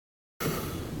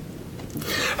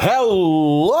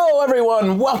Hello,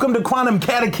 everyone. Welcome to Quantum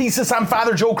Catechesis. I'm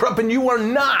Father Joe Krupp, and you are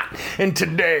not. And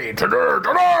today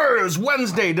is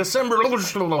Wednesday, December,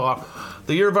 the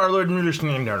year of our Lord,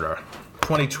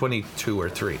 2022 or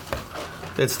 3.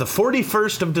 It's the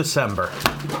 41st of December.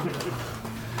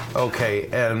 Okay,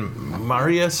 and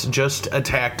Marius just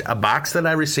attacked a box that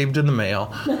I received in the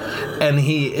mail, and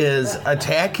he is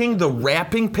attacking the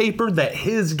wrapping paper that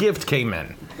his gift came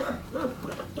in.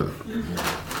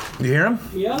 You hear him?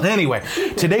 Yeah. Anyway,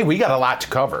 today we got a lot to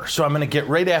cover, so I'm going to get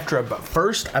right after it. But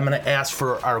first, I'm going to ask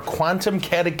for our Quantum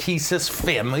Catechesis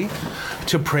family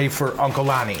to pray for Uncle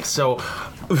Lonnie. So,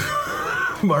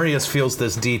 Marius feels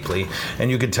this deeply,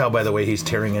 and you can tell by the way he's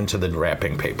tearing into the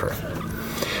wrapping paper.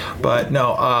 But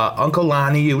no, Uncle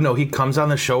Lonnie, you know, he comes on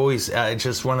the show. He's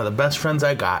just one of the best friends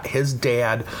I got. His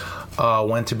dad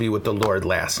went to be with the Lord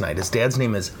last night. His dad's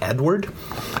name is Edward.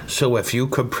 So if you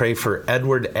could pray for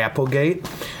Edward Applegate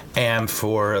and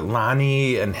for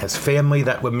Lonnie and his family,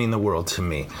 that would mean the world to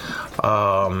me.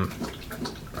 And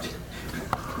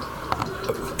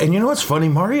you know what's funny?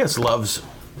 Marius loves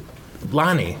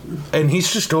Lonnie, and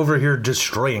he's just over here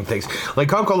destroying things.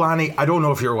 Like Uncle Lonnie, I don't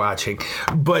know if you're watching,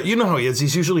 but you know how he is.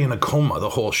 He's usually in a coma the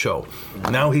whole show.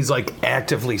 Now he's like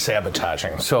actively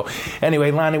sabotaging. So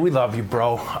anyway, Lonnie, we love you,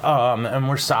 bro, and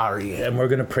we're sorry, and we're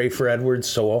going to pray for Edward's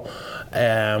soul,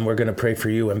 and we're going to pray for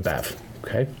you and Bev,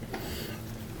 okay?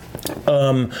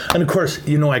 And of course,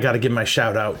 you know I got to give my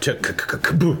shout out to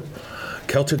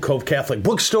Celtic Cove Catholic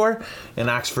Bookstore in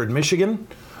Oxford, Michigan,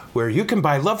 where you can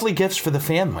buy lovely gifts for the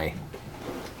family.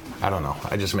 I don't know.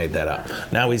 I just made that up.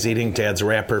 Now he's eating Dad's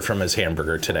wrapper from his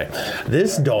hamburger today.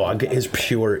 This dog is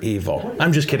pure evil.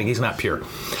 I'm just kidding. He's not pure.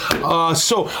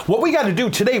 So what we got to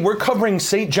do today, we're covering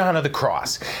St. John of the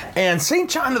Cross. And St.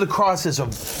 John of the Cross is a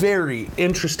very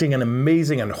interesting and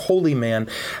amazing and holy man,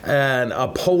 and a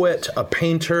poet, a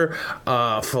painter,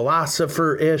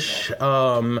 philosopher-ish.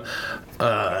 So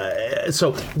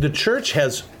the church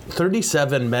has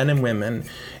 37 men and women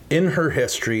in her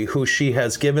history who she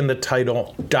has given the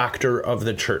title Doctor of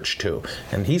the Church to,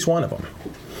 and he's one of them.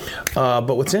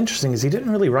 But what's interesting is he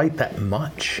didn't really write that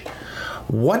much.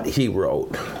 What he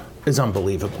wrote is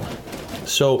unbelievable.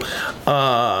 So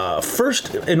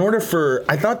first,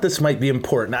 I thought this might be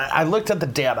important. I looked at the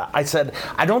data. I said,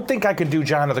 I don't think I could do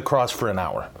John of the Cross for an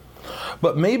hour.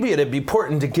 But maybe it'd be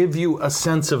important to give you a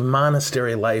sense of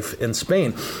monastery life in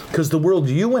Spain, because the world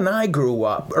you and I grew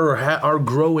up or are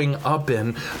growing up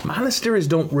in, monasteries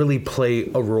don't really play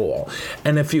a role.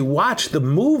 And if you watch the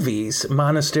movies,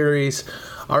 monasteries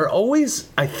are always,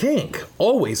 I think,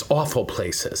 always awful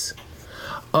places.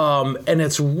 And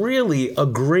it's really a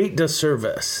great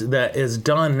disservice that is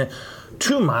done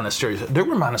to monasteries. There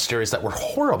were monasteries that were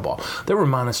horrible. There were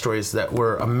monasteries that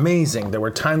were amazing. There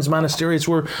were times monasteries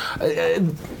were...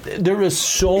 there is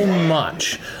so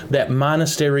much that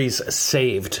monasteries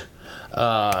saved.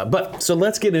 So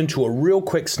let's get into a real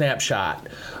quick snapshot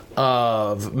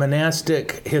of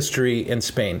monastic history in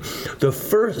Spain.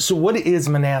 So what is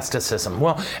monasticism?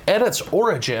 Well, at its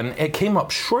origin, it came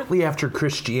up shortly after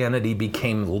Christianity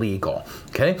became legal,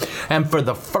 okay? And for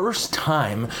the first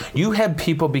time, you had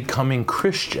people becoming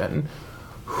Christian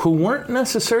who weren't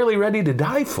necessarily ready to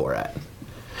die for it.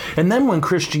 And then when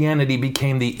Christianity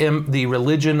became the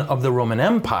religion of the Roman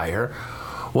Empire,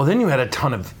 well, then you had a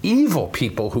ton of evil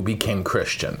people who became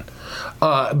Christian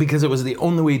because it was the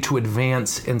only way to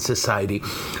advance in society.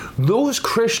 Those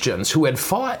Christians who had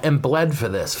fought and bled for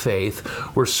this faith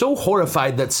were so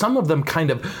horrified that some of them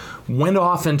kind of went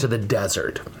off into the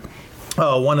desert.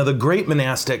 One of the great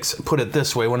monastics put it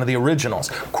this way, one of the originals,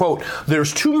 quote,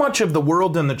 "There's too much of the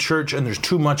world in the church and there's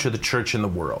too much of the church in the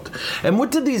world." And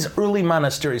what did these early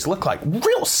monasteries look like?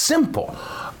 Real simple.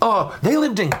 They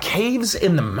lived in caves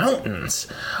in the mountains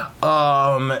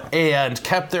and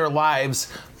kept their lives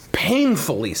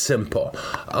painfully simple,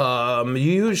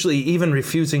 usually even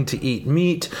refusing to eat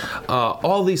meat,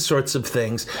 all these sorts of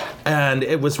things. And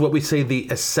it was what we say the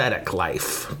ascetic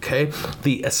life, okay?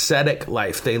 The ascetic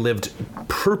life. They lived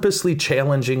purposely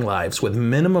challenging lives with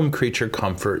minimum creature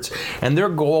comforts, and their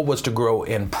goal was to grow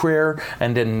in prayer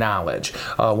and in knowledge.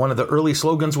 One of the early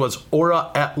slogans was ora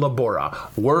et labora,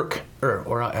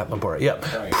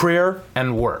 prayer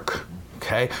and work.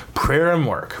 Okay, prayer and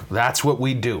work. That's what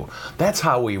we do. That's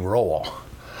how we roll.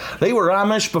 They were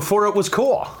Amish before it was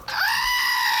cool.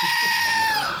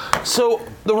 So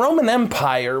the Roman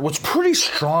Empire was pretty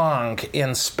strong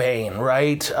in Spain,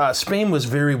 right? Spain was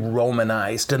very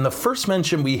Romanized, and the first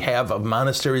mention we have of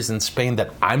monasteries in Spain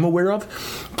that I'm aware of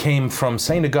came from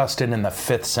St. Augustine in the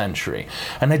 5th century.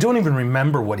 And I don't even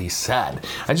remember what he said.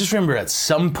 I just remember at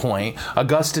some point,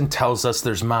 Augustine tells us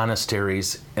there's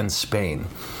monasteries in Spain.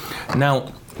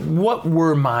 Now, what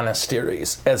were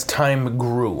monasteries as time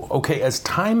grew? Okay, as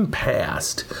time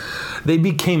passed, they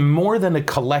became more than a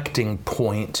collecting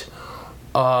point.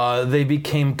 They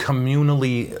became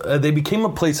they became a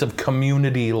place of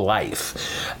community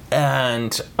life.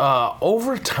 And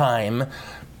over time,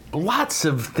 lots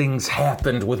of things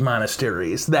happened with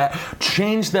monasteries that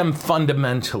changed them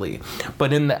fundamentally.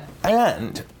 But in the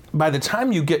end, by the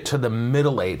time you get to the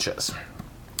Middle Ages,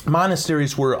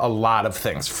 monasteries were a lot of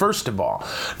things. First of all,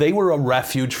 they were a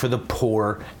refuge for the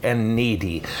poor and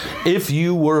needy. If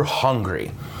you were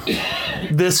hungry,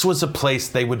 this was a place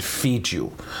they would feed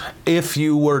you. If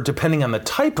you were, depending on the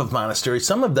type of monastery,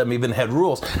 some of them even had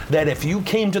rules that if you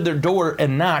came to their door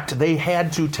and knocked, they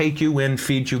had to take you in,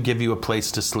 feed you, give you a place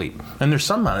to sleep. And there's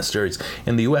some monasteries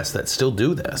in the U.S. that still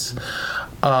do this.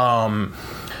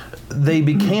 They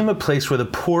became a place where the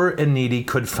poor and needy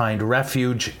could find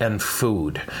refuge and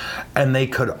food. And they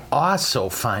could also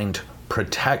find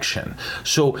protection.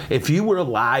 So if you were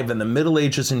alive in the Middle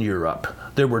Ages in Europe,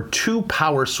 there were two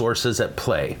power sources at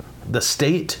play: the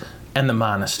state and the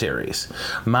monasteries.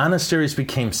 Monasteries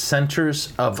became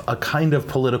centers of a kind of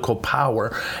political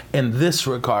power. In this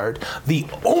regard, the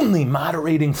only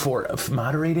moderating force,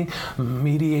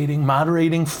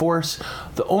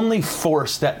 the only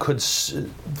force that could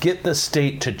get the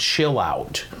state to chill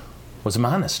out was a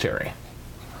monastery.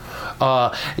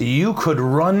 You could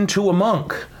run to a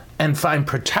monk and find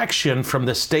protection from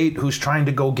the state who's trying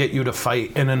to go get you to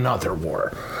fight in another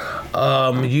war.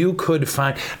 You could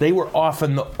find, they were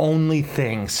often the only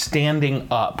thing standing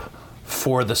up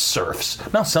for the serfs.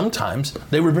 Now, sometimes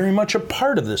they were very much a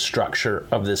part of the structure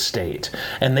of the state,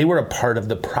 and they were a part of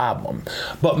the problem.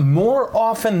 But more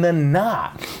often than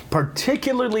not,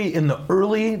 particularly in the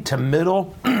early to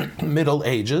Middle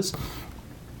Ages,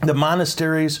 the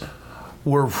monasteries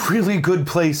were really good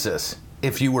places.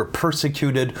 If you were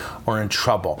persecuted or in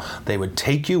trouble, they would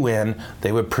take you in,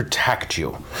 they would protect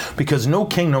you. Because no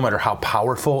king, no matter how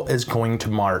powerful, is going to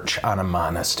march on a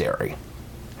monastery.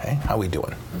 Okay, how we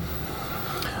doing?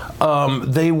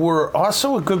 They were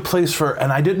also a good place for,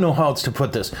 and I didn't know how else to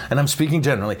put this, and I'm speaking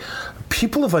generally,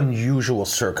 people of unusual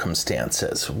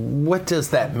circumstances. What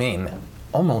does that mean?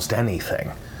 Almost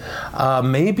anything.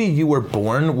 Maybe you were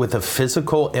born with a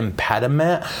physical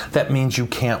impediment that means you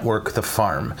can't work the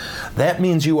farm. That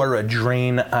means you are a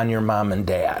drain on your mom and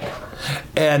dad.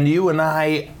 And you and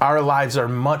I, our lives are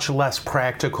much less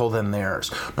practical than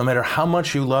theirs. No matter how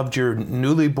much you loved your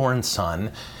newly born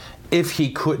son, if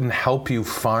he couldn't help you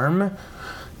farm,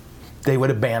 they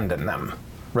would abandon them.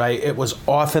 Right? It was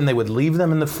often they would leave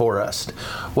them in the forest.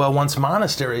 Well, once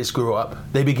monasteries grew up,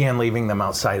 they began leaving them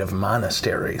outside of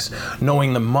monasteries,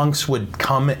 knowing the monks would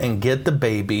come and get the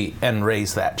baby and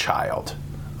raise that child.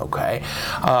 Okay?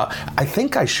 I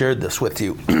think I shared this with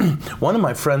you. One of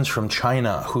my friends from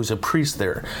China, who's a priest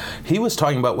there, he was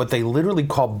talking about what they literally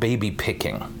call baby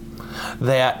picking.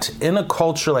 That in a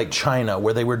culture like China,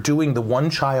 where they were doing the one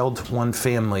child, one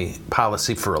family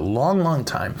policy for a long, long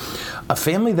time, a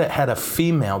family that had a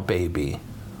female baby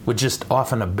would just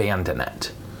often abandon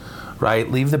it,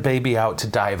 right? Leave the baby out to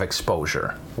die of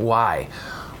exposure. Why?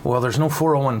 Well, there's no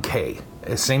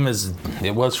 401k. Same as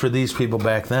it was for these people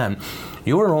back then.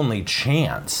 Your only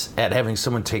chance at having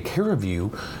someone take care of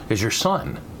you is your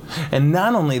son. And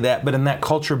not only that, but in that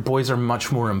culture, boys are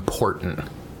much more important.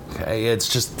 Okay, it's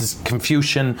just this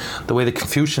Confucian, the way the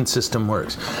Confucian system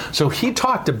works. So he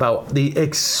talked about the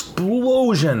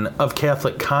explosion of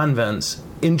Catholic convents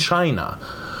in China.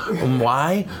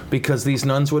 Why? Because these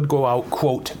nuns would go out,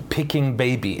 quote, picking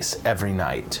babies every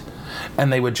night.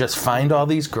 And they would just find all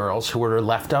these girls who were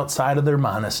left outside of their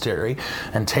monastery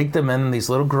and take them in. And these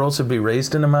little girls would be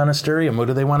raised in a monastery. And what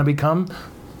do they want to become?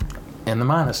 In the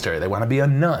monastery. They want to be a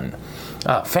nun.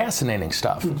 Fascinating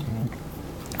stuff.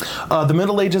 The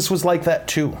Middle Ages was like that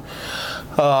too.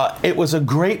 It was a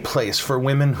great place for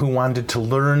women who wanted to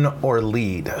learn or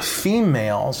lead.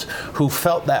 Females who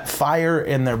felt that fire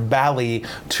in their belly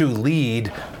to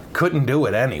lead couldn't do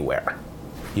it anywhere.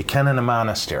 You can in a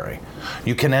monastery.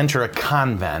 You can enter a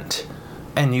convent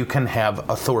and you can have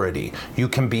authority. You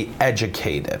can be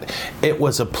educated. It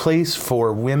was a place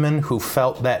for women who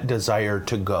felt that desire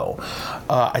to go.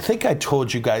 I think I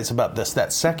told you guys about this.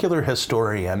 That secular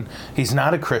historian, he's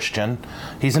not a Christian,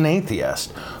 he's an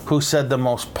atheist, who said the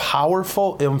most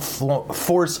powerful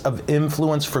force of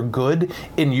influence for good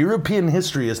in European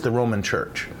history is the Roman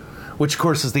Church, which of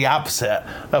course is the opposite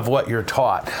of what you're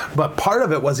taught. But part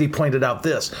of it was, he pointed out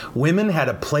this: women had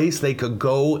a place they could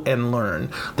go and learn.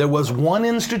 There was one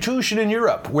institution in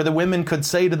Europe where the women could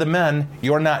say to the men,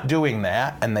 "You're not doing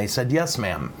that," and they said, "Yes,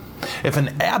 ma'am." If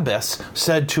an abbess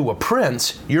said to a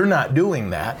prince, "You're not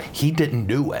doing that," he didn't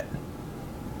do it.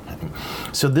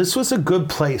 So this was a good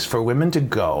place for women to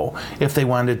go if they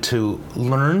wanted to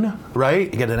learn,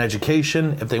 right? Get an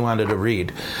education, if they wanted to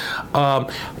read.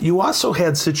 You also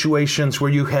had situations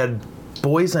where you had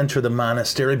boys enter the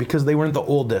monastery because they weren't the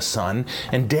oldest son,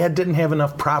 and dad didn't have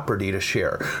enough property to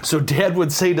share. So dad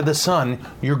would say to the son,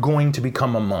 "You're going to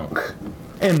become a monk,"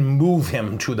 and move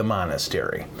him to the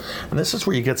monastery. And this is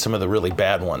where you get some of the really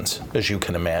bad ones, as you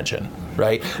can imagine,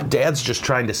 right? Dad's just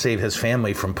trying to save his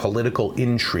family from political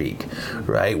intrigue,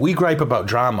 right? We gripe about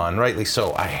drama, and rightly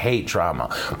so. I hate drama.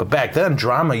 But back then,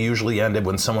 drama usually ended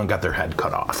when someone got their head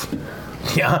cut off.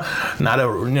 Yeah, not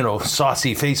a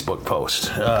saucy Facebook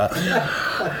post.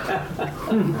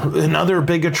 Another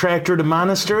big attractor to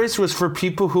monasteries was for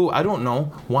people who, I don't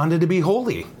know, wanted to be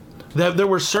holy. There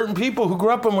were certain people who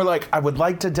grew up and were like, "I would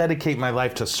like to dedicate my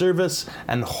life to service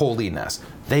and holiness."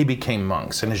 They became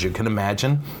monks, and as you can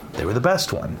imagine, they were the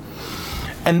best one.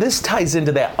 And this ties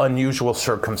into that unusual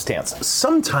circumstance.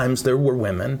 Sometimes there were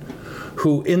women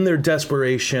who, in their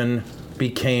desperation,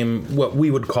 became what we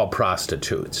would call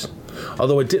prostitutes.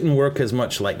 Although it didn't work as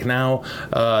much like now,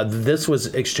 this was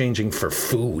exchanging for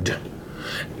food.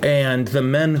 And the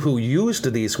men who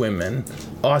used these women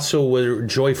also were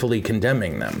joyfully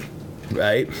condemning them.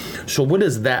 Right? So what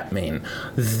does that mean?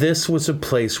 This was a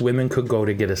place women could go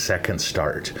to get a second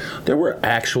start. There were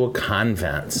actual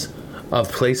convents of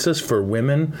places for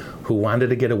women who wanted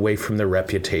to get away from their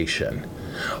reputation,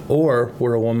 or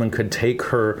where a woman could take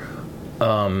her,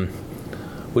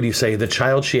 the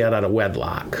child she had out of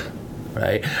wedlock.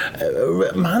 Right?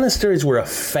 Monasteries were a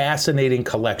fascinating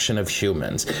collection of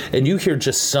humans, and you hear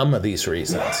just some of these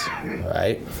reasons,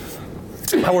 right?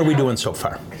 How are we doing so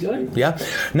far? Good. Yeah?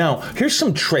 Now, here's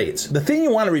some traits. The thing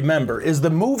you want to remember is the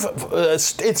move,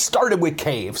 it started with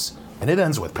caves, and it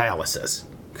ends with palaces.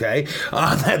 Okay?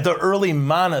 That the early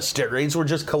monasteries were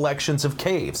just collections of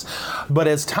caves. But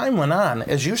as time went on,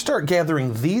 as you start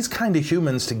gathering these kind of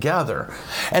humans together,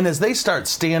 and as they start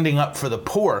standing up for the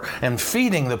poor and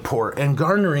feeding the poor and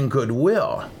garnering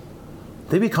goodwill,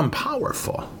 they become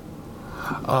powerful.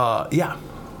 Yeah.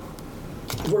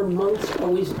 Were monks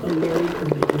always unmarried, or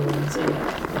did you say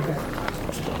that?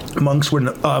 Okay. Monks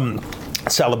were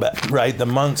celibate, right? The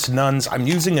monks, nuns, I'm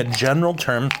using a general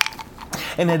term.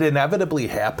 And it inevitably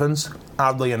happens,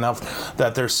 oddly enough,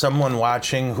 that there's someone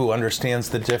watching who understands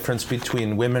the difference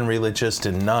between women religious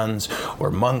and nuns,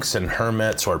 or monks and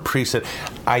hermits, or priests.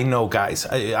 I know, guys,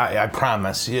 I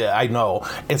promise. Yeah, I know.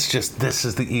 It's just, this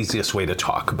is the easiest way to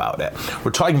talk about it.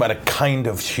 We're talking about a kind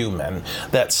of human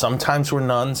that sometimes were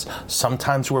nuns,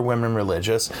 sometimes were women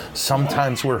religious,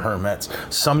 sometimes were hermits,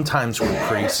 sometimes were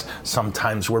priests,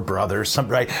 sometimes were brothers,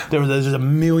 right? There's a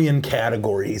million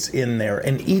categories in there,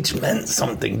 and each meant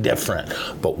something different.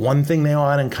 But one thing they all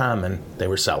had in common, they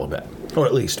were celibate, or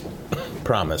at least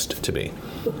promised to be.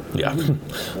 Yeah,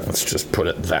 let's just put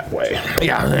it that way.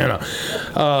 Yeah,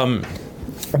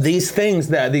 these things,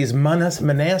 these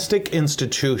monastic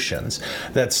institutions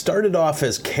that started off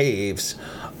as caves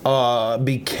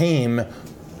became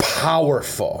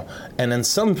powerful, and in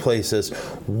some places,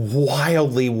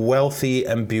 wildly wealthy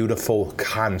and beautiful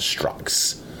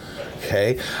constructs.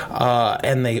 Okay,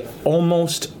 and they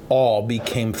almost all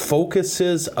became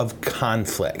focuses of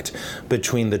conflict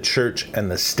between the church and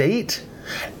the state,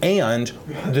 and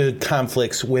the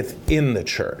conflicts within the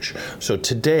church. So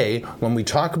today, when we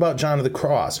talk about John of the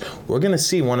Cross, we're going to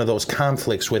see one of those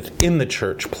conflicts within the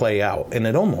church play out, and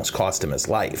it almost cost him his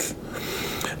life.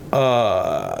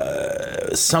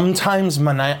 Sometimes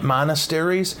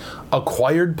monasteries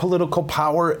acquired political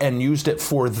power and used it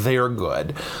for their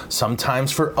good,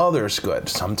 sometimes for others' good,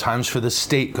 sometimes for the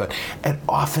state good. It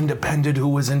often depended who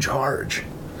was in charge.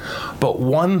 But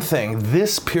one thing,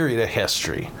 this period of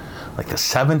history, like the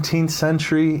 17th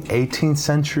century, 18th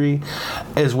century,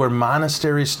 is where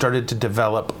monasteries started to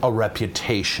develop a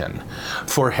reputation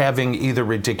for having either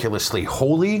ridiculously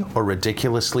holy or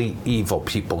ridiculously evil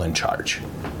people in charge.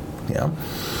 Yeah.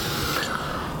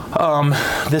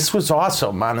 This was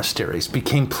also, monasteries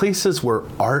became places where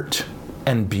art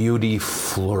and beauty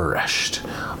flourished.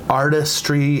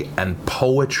 Artistry and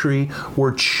poetry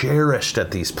were cherished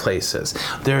at these places.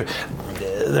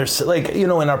 There's like,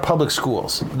 in our public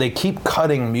schools, they keep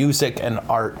cutting music and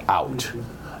art out.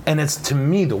 And it's, to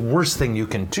me, the worst thing you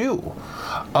can do.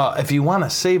 If you want to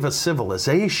save a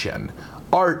civilization,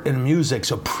 art and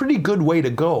music's a pretty good way to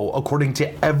go, according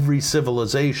to every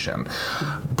civilization.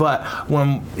 But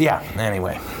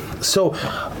anyway. So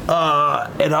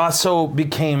it also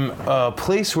became a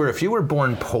place where if you were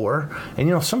born poor,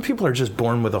 and some people are just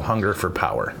born with a hunger for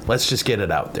power. Let's just get it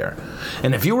out there.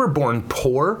 And if you were born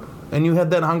poor and you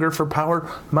had that hunger for power,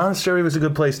 monastery was a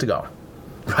good place to go.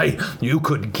 Right? You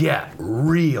could get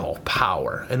real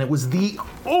power, and it was the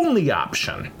only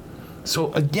option.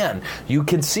 So again, you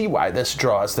can see why this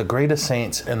draws the greatest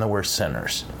saints and the worst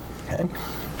sinners. Okay?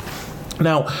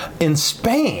 Now, in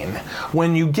Spain,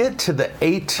 when you get to the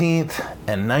 18th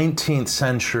and 19th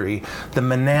century, the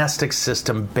monastic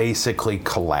system basically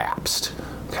collapsed.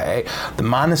 Okay,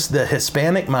 the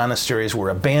Hispanic monasteries were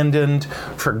abandoned,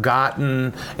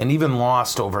 forgotten, and even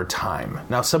lost over time.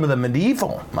 Now, some of the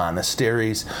medieval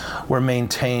monasteries were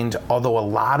maintained, although a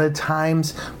lot of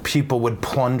times people would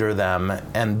plunder them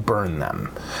and burn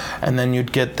them. And then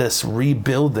you'd get this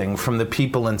rebuilding from the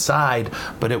people inside,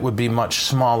 but it would be much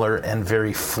smaller and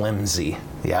very flimsy.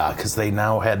 Yeah, because they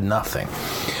now had nothing.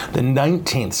 The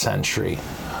 19th century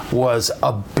was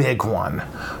a big one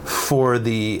for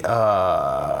the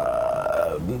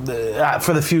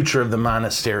future of the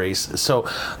monasteries. So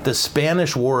the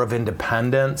Spanish War of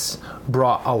Independence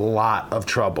brought a lot of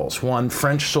troubles. One,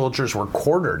 French soldiers were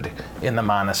quartered in the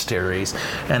monasteries,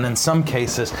 and in some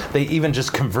cases they even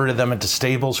just converted them into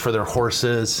stables for their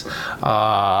horses,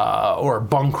 or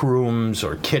bunk rooms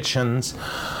or kitchens.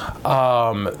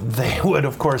 They would,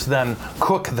 of course, then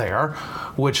cook there,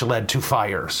 which led to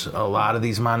fires. A lot of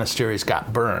these monasteries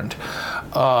got burned.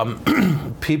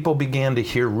 People began to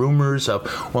hear rumors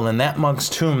of, well, in that monk's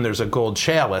tomb there's a gold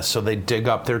chalice, so they'd dig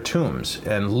up their tombs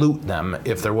and loot them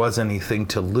if there was anything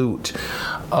to loot.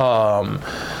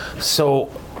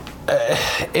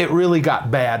 It really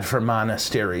got bad for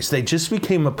monasteries. They just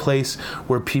became a place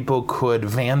where people could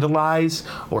vandalize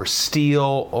or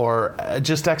steal or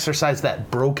just exercise that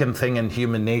broken thing in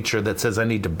human nature that says, I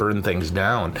need to burn things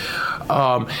down.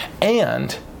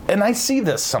 And I see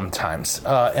this sometimes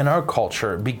in our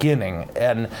culture beginning,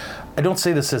 and I don't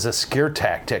say this as a scare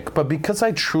tactic, but because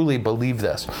I truly believe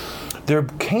this. There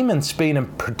came in Spain in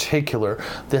particular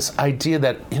this idea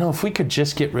that, if we could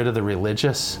just get rid of the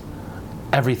religious,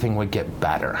 everything would get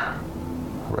better,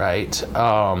 right?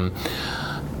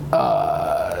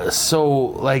 So,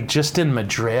 like, just in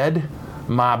Madrid,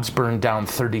 mobs burned down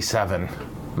 37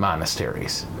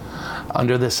 monasteries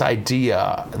under this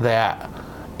idea that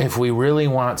if we really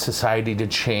want society to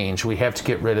change, we have to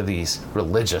get rid of these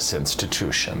religious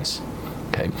institutions,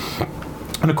 okay?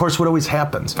 And of course, what always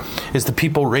happens is the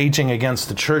people raging against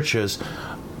the churches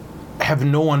have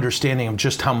no understanding of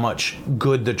just how much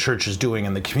good the church is doing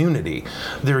in the community.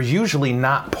 They're usually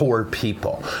not poor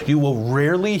people. You will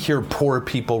rarely hear poor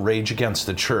people rage against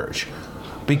the church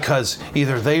because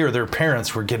either they or their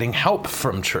parents were getting help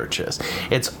from churches.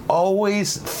 It's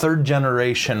always third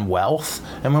generation wealth.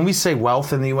 And when we say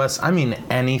wealth in the U.S., I mean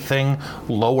anything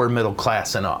lower middle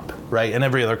class and up, right? In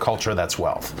every other culture, that's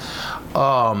wealth.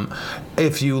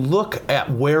 If you look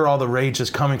at where all the rage is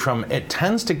coming from, it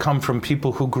tends to come from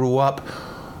people who grew up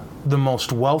the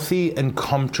most wealthy and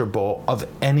comfortable of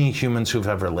any humans who've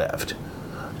ever lived.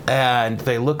 And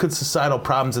they look at societal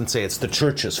problems and say it's the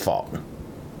church's fault.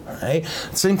 Right?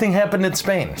 Same thing happened in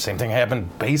Spain. Same thing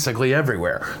happened basically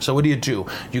everywhere. So what do?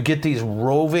 You get these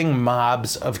roving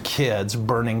mobs of kids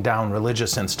burning down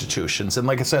religious institutions. And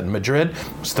like I said, in Madrid,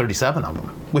 it was 37 of them,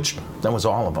 which that was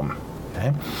all of them.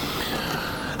 Okay?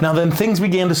 Now then things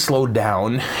began to slow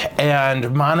down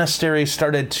and monasteries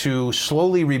started to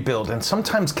slowly rebuild and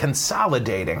sometimes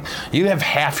consolidating. You have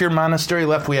half your monastery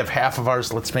left, we have half of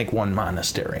ours, let's make one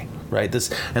monastery, right?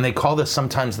 And they call this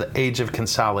sometimes the age of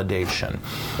consolidation.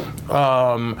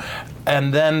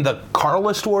 And then the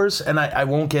Carlist Wars, and I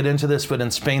won't get into this, but in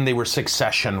Spain they were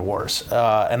succession wars,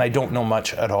 and I don't know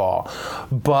much at all.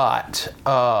 But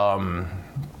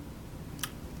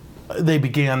they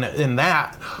began in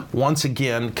that, once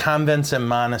again, convents and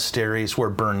monasteries were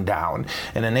burned down.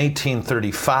 And in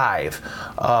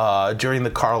 1835, during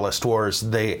the Carlist Wars,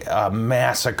 they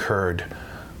massacred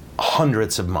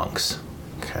hundreds of monks.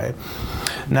 Okay.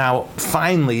 Now,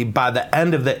 finally, by the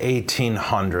end of the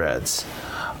 1800s,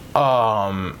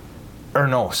 I'm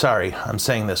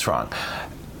saying this wrong.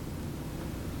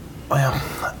 Well,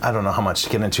 I don't know how much to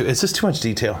get into. Is this too much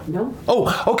detail? No.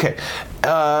 Oh, okay.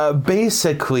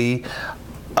 Basically,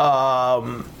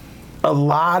 a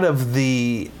lot of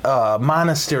the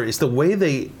monasteries, the way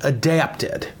they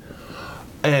adapted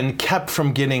and kept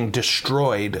from getting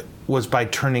destroyed was by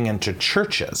turning into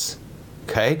churches.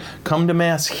 Okay? Come to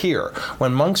Mass here.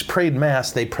 When monks prayed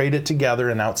Mass, they prayed it together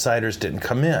and outsiders didn't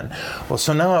come in. Well,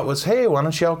 so now it was, hey, why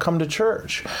don't you all come to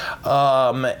church?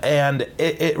 And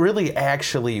it really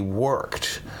actually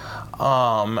worked.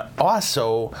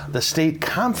 Also, the state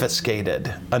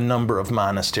confiscated a number of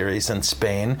monasteries in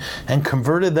Spain and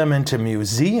converted them into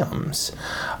museums,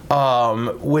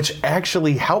 which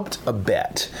actually helped a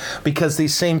bit because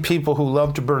these same people who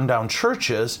love to burn down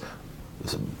churches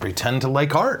pretend to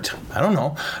like art. I don't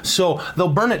know. So they'll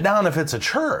burn it down if it's a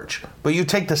church, but you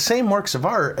take the same works of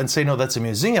art and say, no, that's a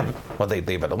museum. Well, they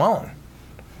leave it alone,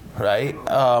 right?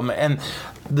 And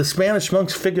the Spanish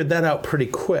monks figured that out pretty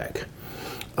quick.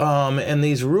 And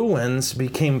these ruins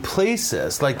became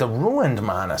places like the ruined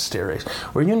monasteries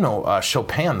where,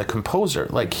 Chopin, the composer,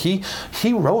 like he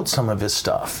wrote some of his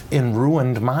stuff in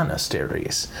ruined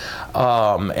monasteries.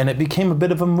 And it became a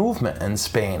bit of a movement in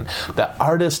Spain that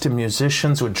artists and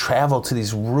musicians would travel to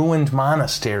these ruined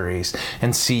monasteries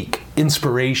and seek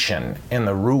inspiration in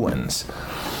the ruins.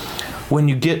 When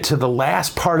you get to the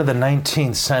last part of the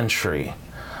 19th century,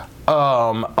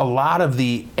 a lot of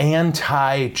the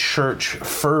anti-church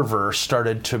fervor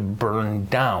started to burn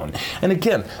down. And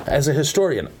again, as a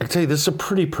historian, I tell you, this is a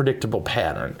pretty predictable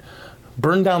pattern.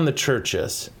 Burn down the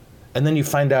churches, and then you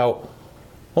find out,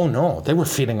 oh no, they were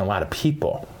feeding a lot of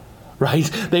people, right?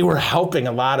 They were helping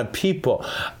a lot of people.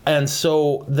 And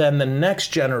so then the next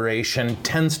generation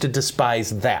tends to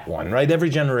despise that one, right? Every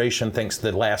generation thinks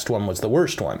the last one was the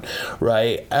worst one,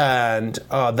 right? And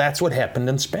that's what happened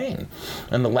in Spain.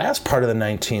 In the last part of the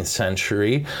 19th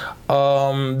century,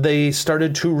 they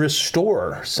started to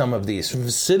restore some of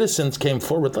these. Citizens came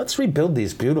forward, let's rebuild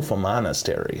these beautiful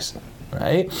monasteries,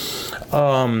 right?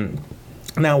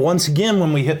 Now, once again,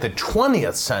 when we hit the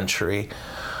 20th century,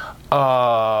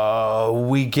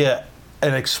 we get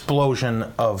an explosion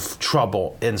of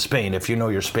trouble in Spain, if you know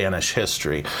your Spanish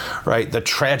history, right? The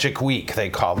Tragic Week, they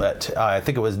call it. I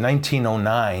think it was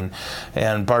 1909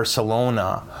 in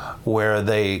Barcelona, where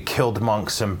they killed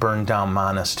monks and burned down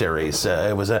monasteries.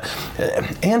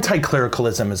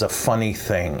 Anti-clericalism is a funny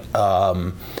thing.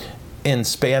 In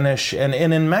Spanish and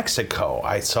in Mexico,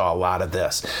 I saw a lot of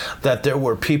this, that there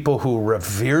were people who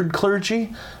revered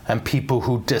clergy and people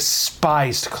who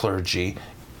despised clergy,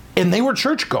 and they were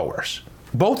churchgoers,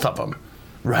 both of them,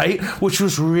 right? Which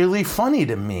was really funny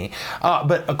to me.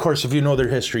 But of course, if you know their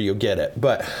history, you'll get it.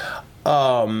 But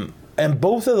and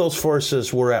both of those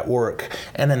forces were at work.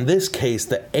 And in this case,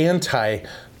 the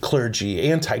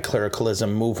anti-clergy,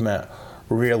 anti-clericalism movement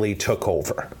really took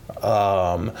over.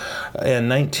 In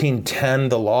 1910,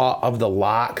 the law of the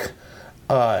lock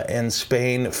in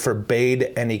Spain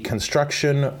forbade any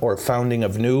construction or founding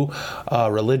of new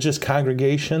religious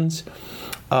congregations.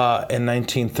 In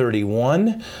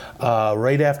 1931,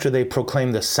 right after they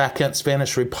proclaimed the Second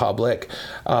Spanish Republic,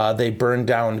 they burned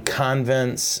down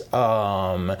convents,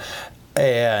 and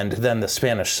then the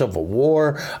Spanish Civil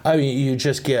War. I mean, you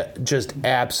just get just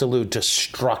absolute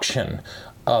destruction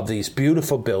of these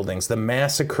beautiful buildings, the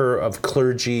massacre of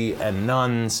clergy and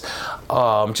nuns,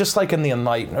 just like in the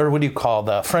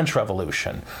the French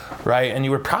Revolution, right? And you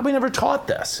were probably never taught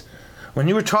this. When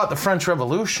you were taught the French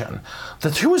Revolution,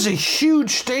 that there was a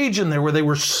huge stage in there where they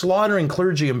were slaughtering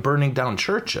clergy and burning down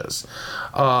churches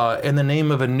in the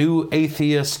name of a new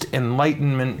atheist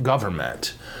Enlightenment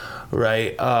government,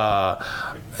 right?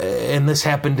 And this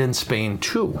happened in Spain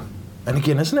too. And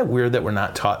again, isn't it weird that we're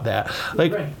not taught that?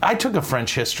 Like, right. I took a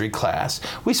French history class.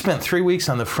 We spent 3 weeks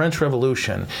on the French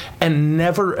Revolution and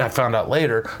never, I found out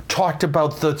later, talked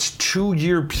about the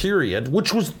 2-year period,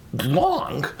 which was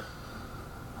long,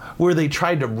 where they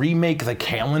tried to remake the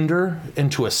calendar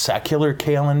into a secular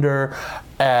calendar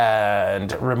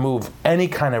and remove any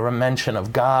kind of mention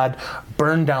of God,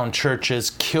 burn down churches,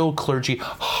 kill clergy.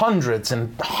 Hundreds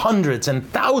and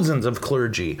thousands of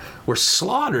clergy were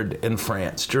slaughtered in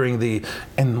France during the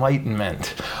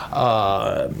Enlightenment.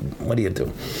 What do you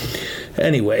do?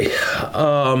 Anyway,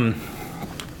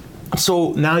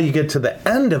 so now you get to the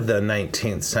end of the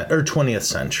 20th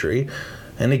century,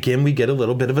 and again, we get a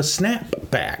little bit of a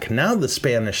snapback. Now the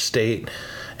Spanish state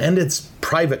and its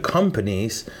private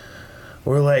companies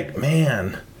were like,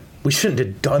 man, we shouldn't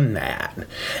have done that,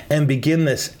 and begin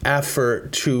this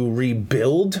effort to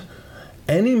rebuild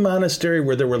any monastery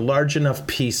where there were large enough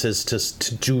pieces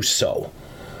to do so,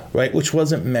 right? Which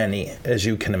wasn't many, as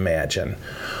you can imagine.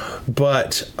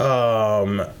 But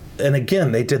And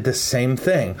again, they did the same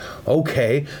thing.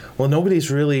 Okay, well,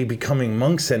 nobody's really becoming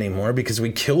monks anymore because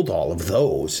we killed all of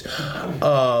those.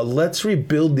 Let's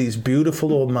rebuild these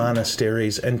beautiful old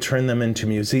monasteries and turn them into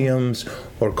museums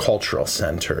or cultural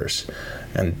centers.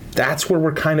 And that's where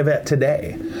we're kind of at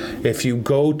today. If you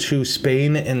go to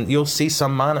Spain, and you'll see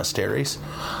some monasteries,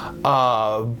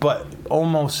 but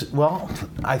almost, well,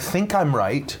 I think I'm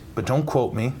right, but don't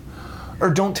quote me. Or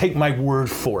don't take my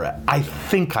word for it. I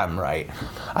think I'm right.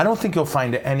 I don't think you'll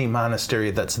find any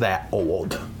monastery that's that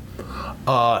old.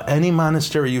 Any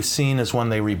monastery you've seen is one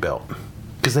they rebuilt,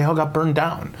 because they all got burned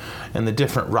down in the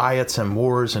different riots and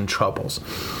wars and troubles.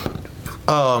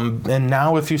 And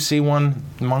now if you see one,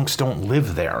 monks don't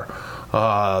live there.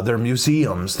 They're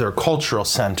museums, they're cultural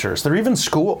centers, they're even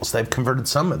schools. They've converted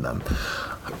some of them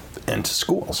into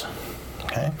schools.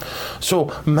 Okay, so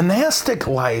monastic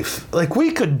life, like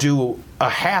we could do a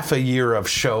half a year of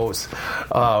shows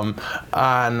on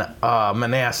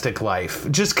monastic life,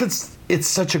 just because it's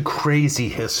such a crazy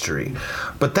history.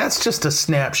 But that's just a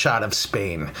snapshot of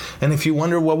Spain. And if you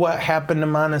wonder, well, what happened to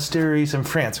monasteries in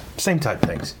France? Same type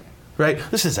things, right?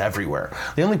 This is everywhere.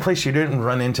 The only place you didn't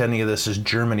run into any of this is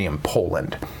Germany and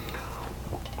Poland.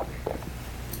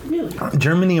 Really?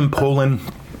 Germany and Poland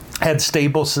had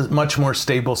much more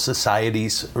stable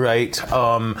societies, right?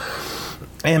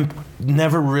 And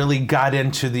never really got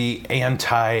into the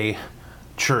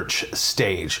anti-church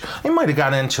stage. They might have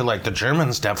got into, like, the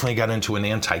Germans definitely got into an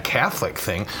anti-Catholic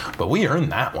thing, but we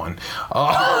earned that one.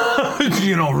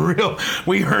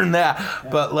 We earned that.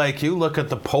 But, like, you look at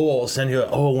the Poles and you're,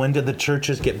 when did the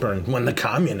churches get burned? When the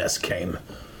communists came.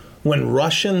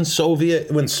 When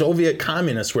Soviet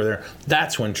communists were there,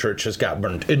 that's when churches got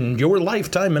burned. In your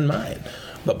lifetime and mine.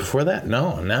 But before that,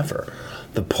 no, never.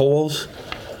 The Poles,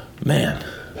 man,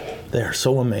 they're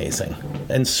so amazing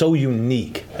and so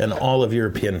unique in all of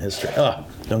European history.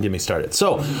 Don't get me started.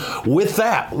 So, with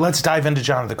that, let's dive into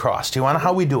John of the Cross.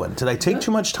 How we doing? Did I take too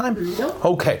much time? No.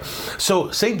 Okay. So,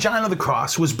 St. John of the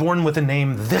Cross was born with a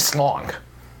name this long.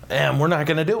 And we're not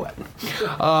going to do it.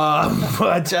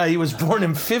 But he was born in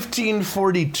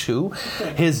 1542.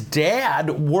 His dad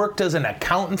worked as an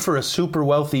accountant for a super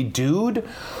wealthy dude.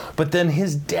 But then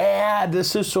his dad,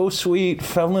 this is so sweet,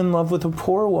 fell in love with a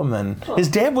poor woman. His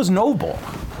dad was noble,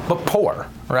 but poor,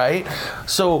 right?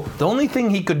 So the only thing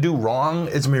he could do wrong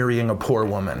is marrying a poor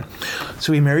woman.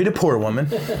 So he married a poor woman,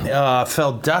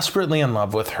 fell desperately in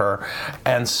love with her,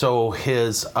 and so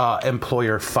his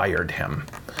employer fired him.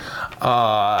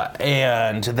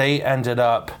 And they ended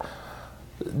up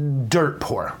dirt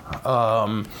poor.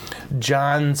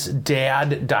 John's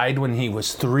dad died when he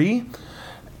was 3.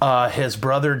 His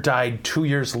brother died 2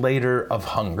 years later of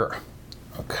hunger.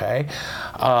 Okay.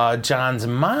 John's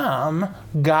mom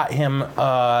got him,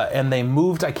 and they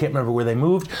moved. I can't remember where they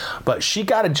moved, but she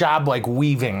got a job like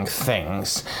weaving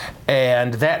things,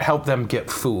 and that helped them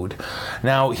get food.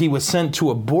 Now, he was sent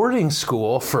to a boarding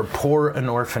school for poor and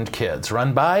orphaned kids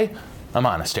run by a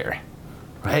monastery.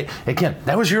 Right? Again,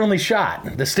 that was your only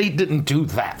shot. The state didn't do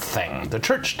that thing. The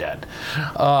church did.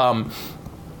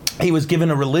 He was given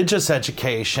a religious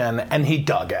education, and he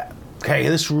dug it. Okay,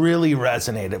 this really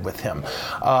resonated with him.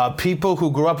 People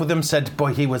who grew up with him said,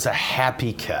 boy, he was a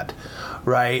happy kid,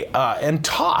 right? And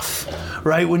tough,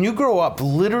 right? When you grow up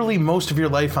literally most of your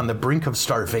life on the brink of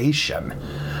starvation,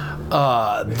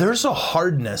 there's a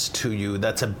hardness to you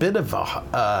that's a bit of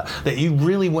that you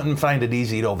really wouldn't find it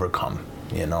easy to overcome.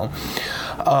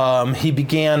 He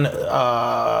began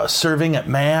serving at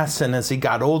Mass, and as he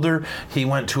got older, he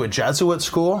went to a Jesuit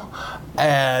school,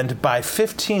 and by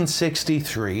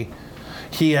 1563,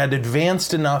 he had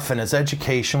advanced enough in his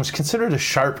education, was considered a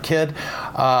sharp kid,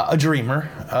 a dreamer,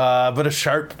 but a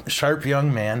sharp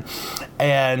young man,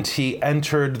 and he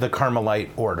entered the Carmelite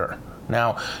order.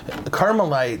 Now, the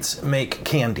Carmelites make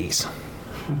candies.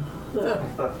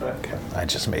 Okay, I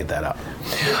just made that up.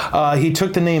 He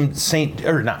took the name took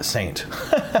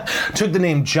the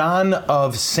name John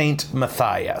of St.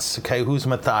 Matthias. Okay, who's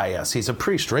Matthias? He's a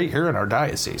priest right here in our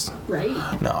diocese.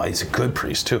 Right. No, he's a good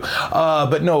priest too.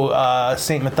 But no,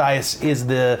 St. Matthias is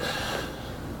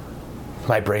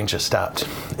my brain just stopped.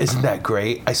 Isn't that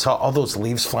great? I saw all those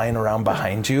leaves flying around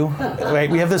behind you. Right?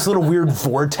 We have this little weird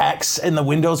vortex in the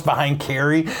windows behind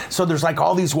Carrie. So there's like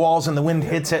all these walls and the wind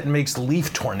hits it and makes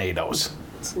leaf tornadoes.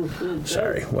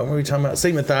 Sorry, what were we talking about?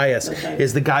 St. Matthias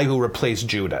is the guy who replaced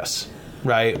Judas.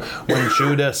 Right? When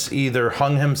Judas either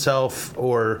hung himself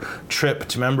or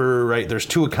tripped. Remember, right? There's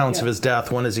 2 accounts of his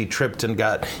death. One is he tripped and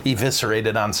got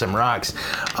eviscerated on some rocks.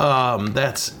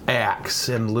 That's Acts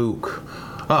and Luke.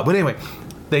 But anyway,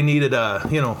 they needed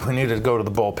we needed to go to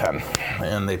the bullpen,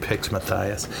 and they picked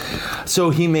Matthias.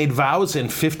 So he made vows in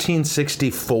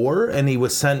 1564, and he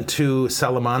was sent to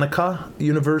Salamanca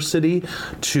University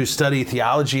to study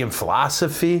theology and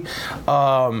philosophy.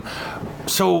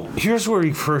 So here's where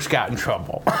he first got in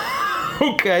trouble.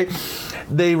 Okay.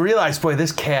 They realized, boy,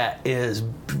 this cat is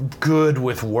good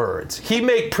with words. He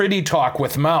make pretty talk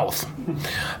with mouth.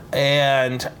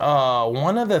 And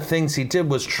one of the things he did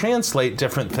was translate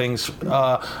different things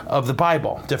of the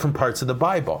Bible, different parts of the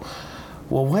Bible.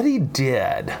 Well, what he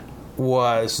did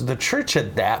was the church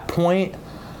at that point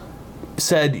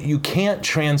said you can't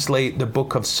translate the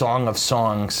book of Song of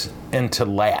Songs into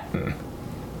Latin.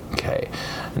 Okay.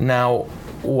 Now,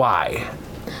 why?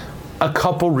 A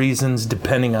couple reasons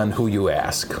depending on who you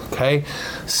ask, okay?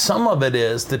 Some of it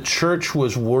is the church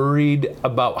was worried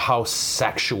about how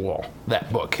sexual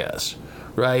that book is,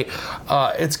 right?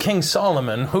 It's King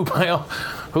Solomon who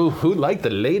liked the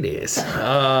ladies.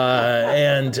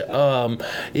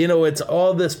 It's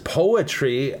all this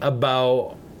poetry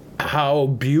about how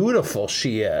beautiful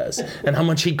she is and how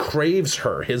much he craves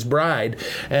her, his bride,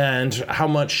 and how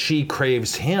much she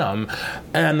craves him.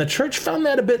 And the church found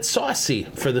that a bit saucy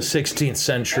for the 16th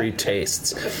century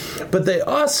tastes. But they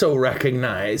also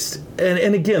recognized,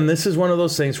 and again, this is one of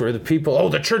those things where the people,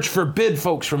 the church forbid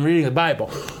folks from reading the Bible.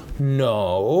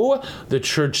 No, the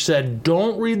church said,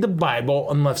 don't read the Bible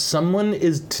unless someone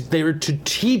is there to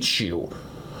teach you,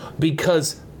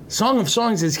 because Song of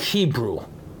Songs is Hebrew.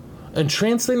 And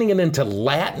translating it into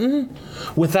Latin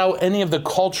without any of the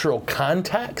cultural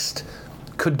context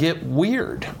could get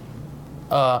weird.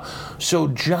 So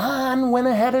John went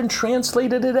ahead and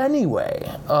translated it anyway.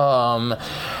 He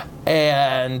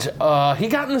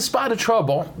got in a spot of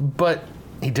trouble, but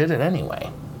he did it anyway.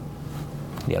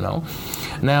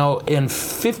 Now, in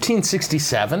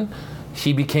 1567,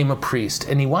 he became a priest,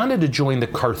 and he wanted to join the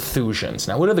Carthusians.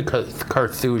 Now, what are the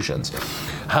Carthusians?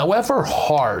 However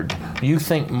hard you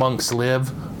think monks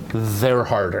live, they're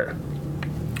harder.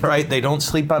 Right? They don't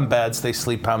sleep on beds, they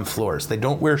sleep on floors. They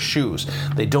don't wear shoes.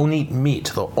 They don't eat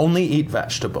meat. They'll only eat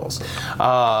vegetables.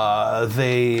 All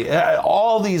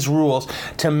these rules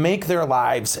to make their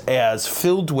lives as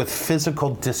filled with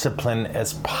physical discipline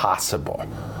as possible.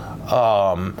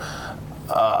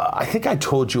 I think I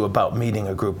told you about meeting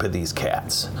a group of these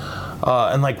cats.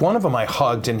 And one of them I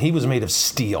hugged, and he was made of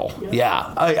steel.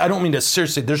 Yeah, I don't mean to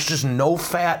seriously. There's just no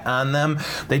fat on them.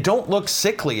 They don't look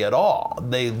sickly at all.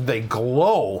 They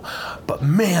glow. But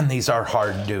man, these are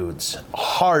hard dudes.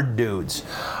 Hard dudes.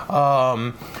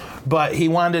 But he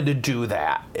wanted to do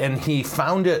that. And he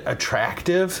found it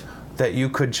attractive that you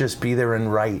could just be there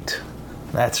and write.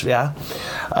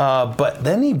 But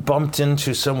then he bumped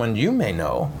into someone you may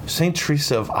know, St.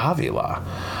 Teresa of Avila,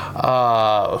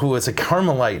 who was a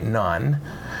Carmelite nun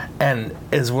and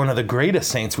is one of the greatest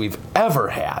saints we've ever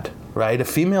had, right? A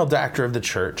female doctor of the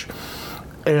church.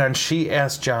 And she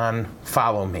asked John,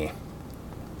 follow me.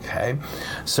 Okay.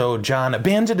 So John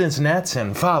abandoned his nets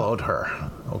and followed her.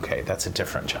 Okay, that's a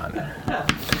different John.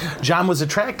 John was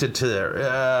attracted to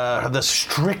the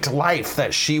strict life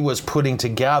that she was putting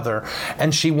together,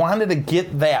 and she wanted to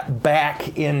get that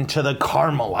back into the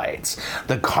Carmelites.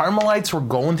 The Carmelites were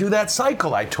going through that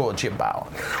cycle I told you about,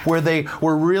 where they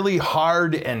were really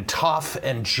hard and tough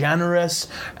and generous,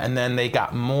 and then they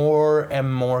got more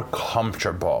and more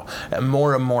comfortable and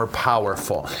more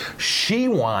powerful. She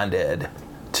wanted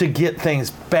to get things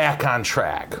back on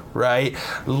track, right?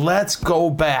 Let's go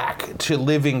back to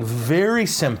living very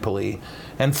simply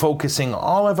and focusing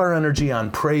all of our energy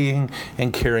on praying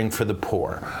and caring for the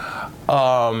poor.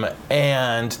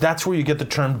 And that's where you get the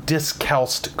term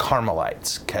discalced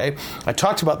Carmelites, okay? I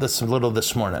talked about this a little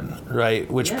this morning, right?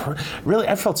 Really,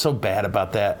 I felt so bad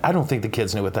about that. I don't think the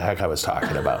kids knew what the heck I was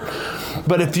talking about.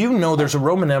 But if you know, there's a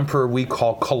Roman emperor we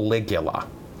call Caligula.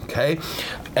 Okay?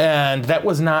 And that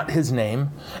was not his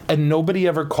name, and nobody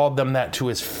ever called them that to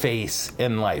his face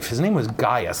in life. His name was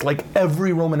Gaius. Like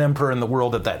every Roman emperor in the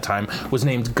world at that time was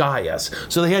named Gaius.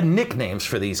 So they had nicknames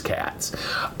for these cats.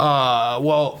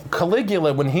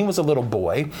 Caligula, when he was a little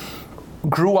boy,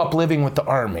 grew up living with the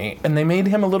army, and they made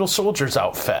him a little soldier's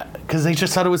outfit because they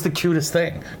just thought it was the cutest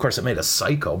thing. Of course, it made a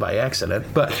psycho by accident.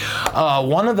 But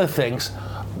one of the things...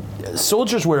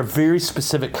 Soldiers wear a very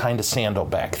specific kind of sandal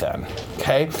back then,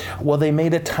 okay? Well, they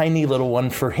made a tiny little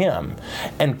one for him.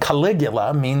 And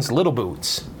Caligula means little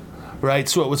boots, right?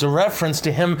 So it was a reference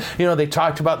to him. They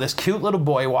talked about this cute little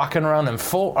boy walking around in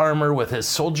full armor with his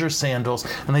soldier sandals,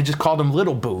 and they just called him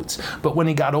Little Boots. But when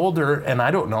he got older, and I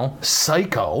don't know,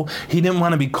 psycho, he didn't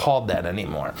want to be called that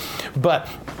anymore. But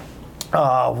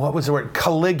what was the word?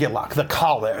 Caligula, the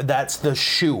collar, that's the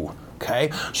shoe.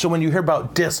 Okay, so when you hear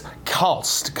about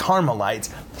discalced Carmelites,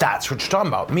 that's what you're talking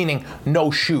about, meaning no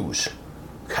shoes.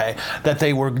 Okay, that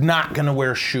they were not going to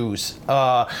wear shoes,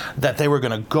 that they were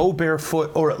going to go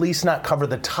barefoot or at least not cover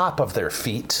the top of their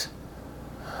feet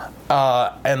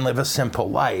and live a simple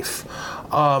life.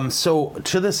 So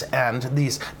to this end,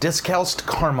 these discalced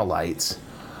Carmelites,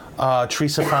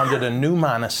 Teresa founded a new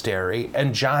monastery,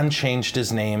 and John changed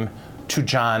his name to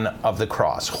John of the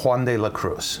Cross, Juan de la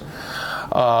Cruz.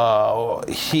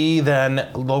 He then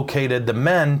located the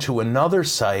men to another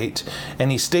site, and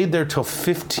he stayed there till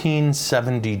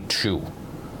 1572.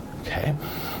 Okay,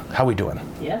 how we doing?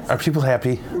 Yes. Are people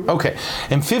happy? Mm-hmm. Okay.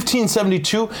 In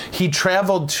 1572, he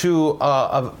traveled to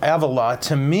Avila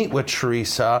to meet with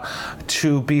Teresa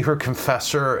to be her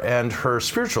confessor and her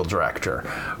spiritual director.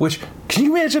 Which, can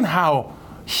you imagine how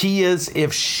he is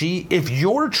if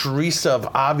you're Teresa of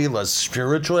Avila's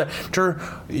spiritual director,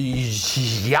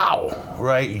 yow,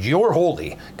 right? You're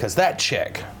holy, because that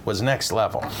chick was next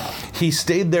level. He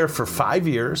stayed there for 5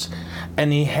 years,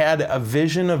 and he had a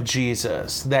vision of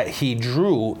Jesus that he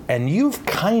drew, and you've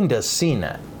kind of seen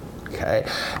it. Okay,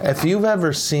 if you've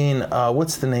ever seen,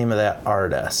 what's the name of that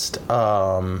artist?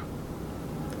 Gosh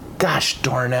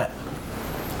darn it.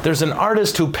 There's an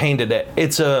artist who painted it.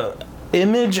 It's a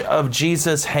image of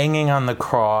Jesus hanging on the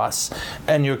cross,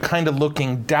 and you're kind of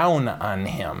looking down on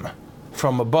him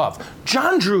from above.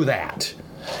 John drew that,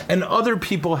 and other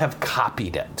people have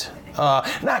copied it.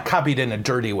 Not copied in a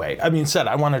dirty way. I mean, said,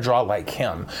 I want to draw like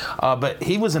him. But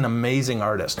he was an amazing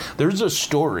artist. There's a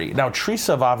story. Now,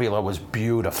 Teresa of Avila was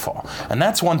beautiful. And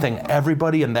that's one thing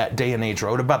everybody in that day and age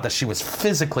wrote about, that she was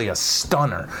physically a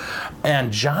stunner.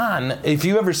 And John, if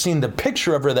you ever seen the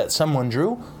picture of her that someone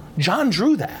drew, John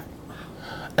drew that.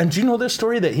 And do you know this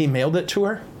story, that he mailed it to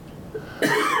her?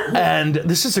 And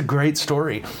this is a great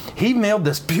story. He mailed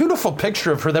this beautiful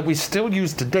picture of her that we still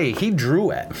use today. He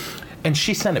drew it. And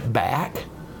she sent it back.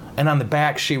 And on the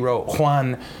back she wrote,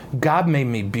 Juan, God made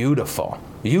me beautiful.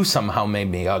 You somehow made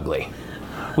me ugly.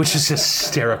 Which is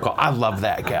hysterical. I love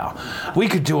that gal. We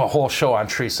could do a whole show on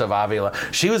Teresa of Avila.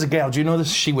 She was a gal, do you know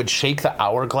this? She would shake the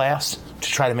hourglass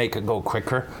to try to make it go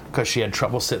quicker because she had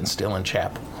trouble sitting still in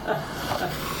chapel.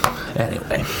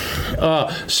 Anyway,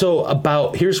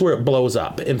 here's where it blows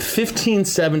up. In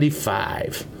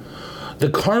 1575, the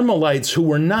Carmelites, who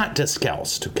were not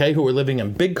discalced, okay, who were living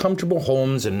in big, comfortable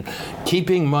homes and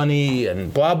keeping money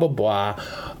and blah, blah, blah,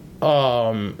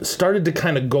 started to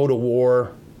kind of go to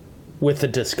war with the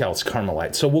discalced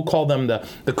Carmelites. So we'll call them the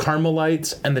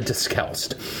Carmelites and the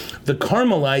discalced. The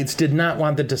Carmelites did not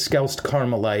want the discalced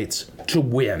Carmelites to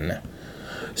win.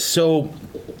 So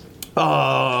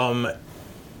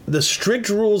the strict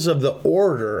rules of the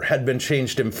order had been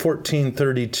changed in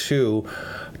 1432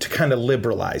 to kind of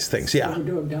liberalize things. Yeah.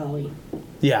 Salvador Dali.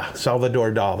 Yeah,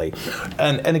 Salvador Dali.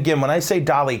 And again, when I say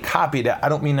Dali copied it, I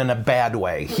don't mean in a bad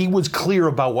way. He was clear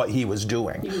about what he was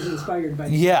doing. He was inspired by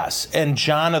it. Yes, and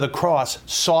John of the Cross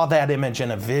saw that image in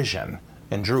a vision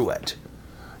and drew it.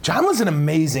 John was an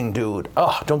amazing dude.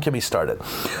 Oh, don't get me started.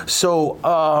 So,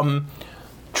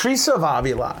 Teresa of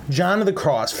Avila, John of the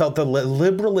Cross, felt the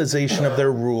liberalization of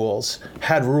their rules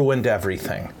had ruined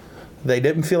everything. They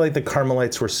didn't feel like the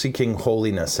Carmelites were seeking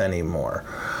holiness anymore.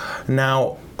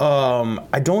 Now,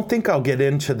 I don't think I'll get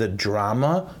into the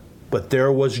drama, but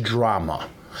there was drama.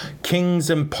 Kings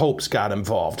and popes got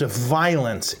involved.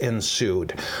 Violence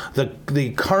ensued.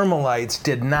 The Carmelites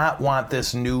did not want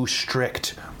this new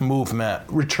strict movement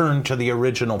returned to the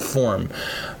original form.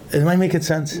 Am I making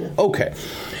sense? Yeah. Okay.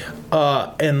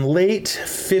 In late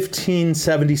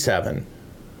 1577,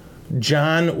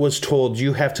 John was told,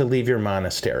 you have to leave your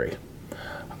monastery.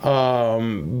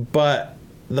 But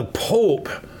the Pope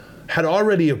had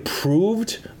already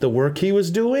approved the work he was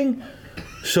doing,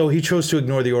 so he chose to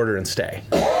ignore the order and stay.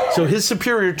 So his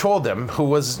superior told him, who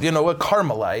was, a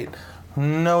Carmelite,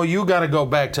 no, you got to go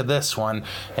back to this one.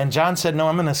 And John said, no,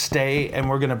 I'm going to stay, and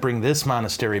we're going to bring this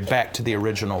monastery back to the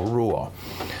original rule.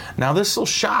 Now, this will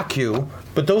shock you,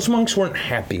 but those monks weren't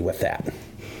happy with that.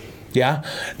 Yeah,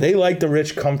 they liked the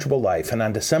rich, comfortable life. And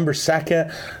on December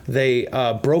 2nd, they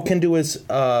broke into his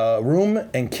room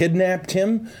and kidnapped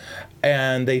him.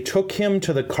 And they took him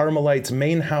to the Carmelites'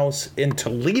 main house in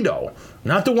Toledo.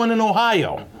 Not the one in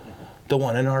Ohio, the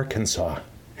one in Arkansas.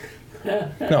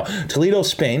 No, Toledo,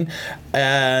 Spain.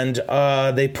 And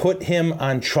they put him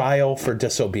on trial for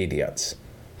disobedience.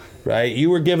 Right? You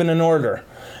were given an order.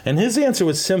 And his answer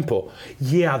was simple.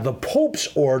 Yeah, the Pope's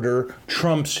order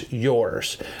trumps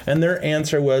yours. And their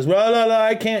answer was, la, la, la,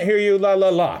 I can't hear you, la, la,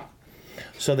 la.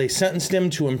 So they sentenced him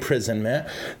to imprisonment.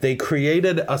 They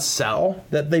created a cell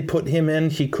that they put him in.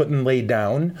 He couldn't lay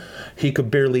down. He could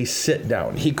barely sit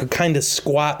down. He could kind of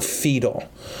squat fetal.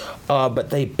 But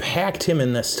they packed him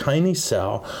in this tiny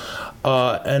cell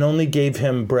and only gave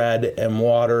him bread and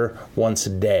water once a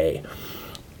day.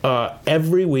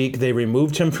 Every week they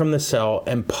removed him from the cell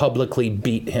and publicly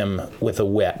beat him with a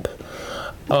whip.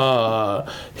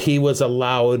 He was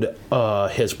allowed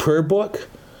his prayer book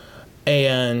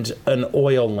and an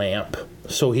oil lamp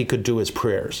so he could do his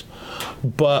prayers.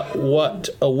 But what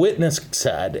a witness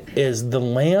said is the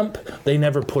lamp, they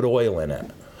never put oil in it,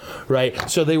 right?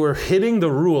 So they were hitting the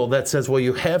rule that says, well,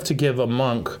 you have to give a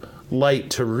monk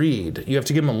light to read. You have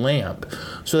to give him a lamp.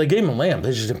 So they gave him a lamp.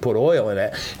 They just didn't put oil in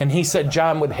it. And he said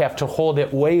John would have to hold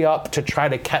it way up to try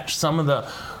to catch some of the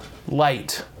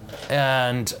light.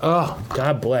 And, oh,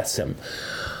 God bless him.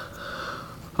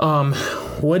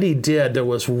 What he did, there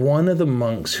was one of the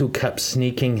monks who kept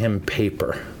sneaking him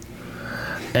paper.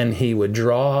 And he would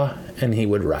draw and he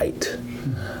would write.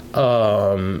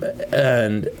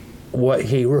 And what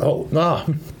he wrote,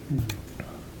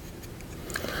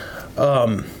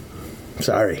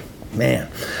 sorry, man.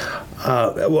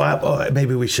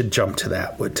 Maybe we should jump to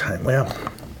that. What time? Well,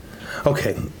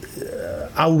 okay.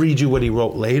 I'll read you what he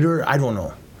wrote later. I don't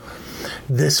know.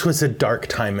 This was a dark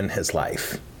time in his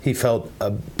life. He felt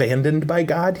abandoned by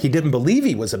God. He didn't believe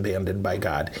he was abandoned by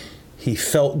God. He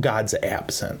felt God's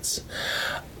absence.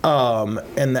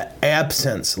 And the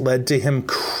absence led to him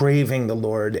craving the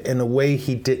Lord in a way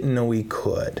he didn't know he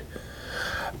could.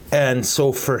 And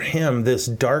so for him, this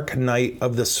dark night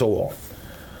of the soul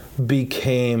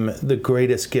became the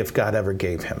greatest gift God ever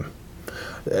gave him.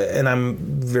 And I'm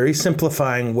very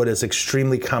simplifying what is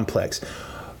extremely complex.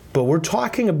 But we're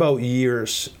talking about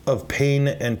years of pain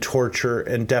and torture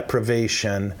and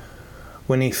deprivation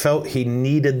when he felt he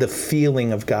needed the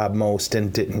feeling of God most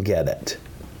and didn't get it.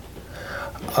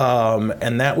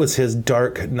 And that was his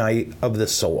dark night of the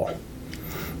soul.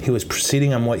 He was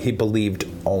proceeding on what he believed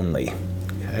only.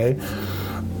 Okay?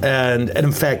 And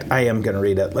in fact, I am going to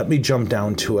read it. Let me jump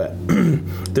down to it.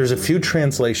 There's a few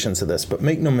translations of this, but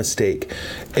make no mistake.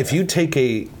 If you take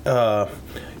a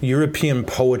European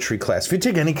poetry class, if you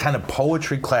take any kind of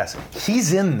poetry class,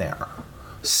 he's in there,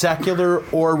 secular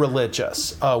or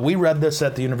religious. We read this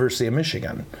at the University of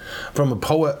Michigan from a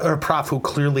poet or a prof who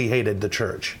clearly hated the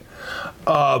church.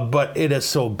 But it is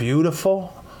so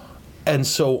beautiful and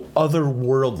so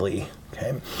otherworldly.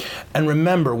 Okay? And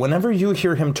remember, whenever you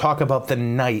hear him talk about the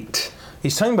night,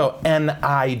 he's talking about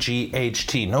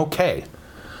N-I-G-H-T, no K.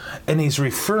 And he's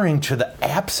referring to the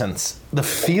absence, the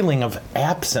feeling of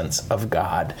absence of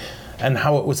God, and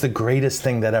how it was the greatest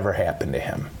thing that ever happened to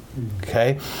him.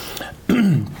 Okay?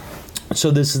 So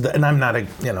this is and I'm not a,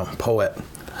 poet.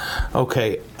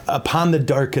 Okay. Upon the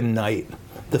darkened night,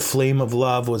 the flame of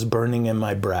love was burning in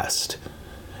my breast.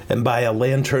 And by a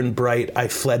lantern bright, I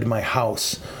fled my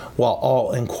house, while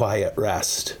all in quiet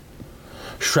rest.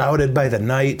 Shrouded by the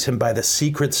night and by the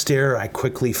secret stair, I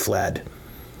quickly fled.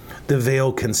 The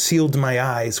veil concealed my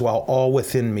eyes, while all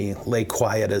within me lay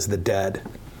quiet as the dead.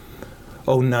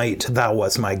 O night, thou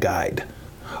was my guide.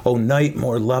 O night,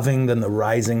 more loving than the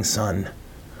rising sun.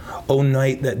 O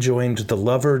night that joined the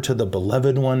lover to the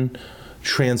beloved one,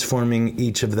 transforming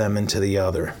each of them into the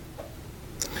other.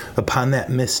 Upon that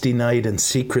misty night in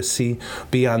secrecy,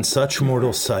 beyond such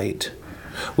mortal sight,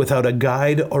 without a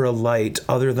guide or a light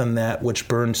other than that which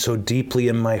burned so deeply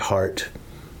in my heart,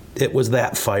 it was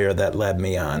that fire that led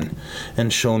me on,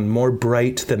 and shone more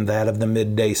bright than that of the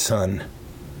midday sun.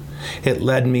 It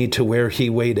led me to where he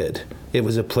waited. It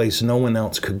was a place no one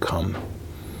else could come.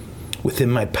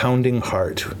 Within my pounding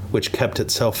heart, which kept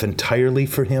itself entirely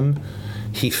for him,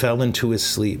 he fell into his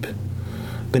sleep.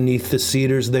 Beneath the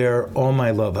cedars there, all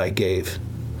my love I gave.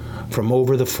 From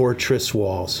over the fortress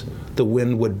walls, the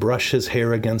wind would brush his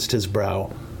hair against his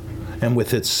brow, and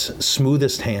with its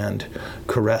smoothest hand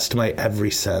caressed my every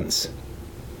sense.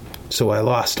 So I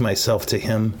lost myself to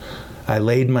him. I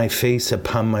laid my face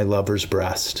upon my lover's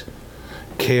breast.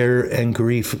 Care and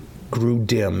grief grew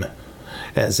dim,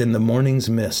 as in the morning's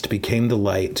mist became the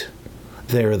light.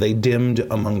 There they dimmed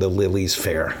among the lilies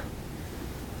fair.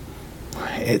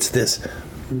 It's this,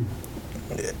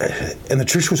 and the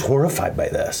church was horrified by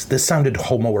this. This sounded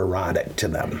homoerotic to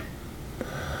them.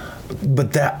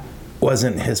 But that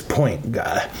wasn't his point.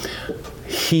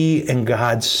 He and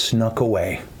God snuck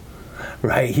away,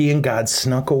 right? He and God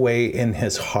snuck away in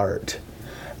his heart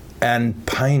and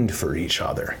pined for each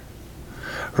other,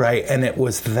 right? And it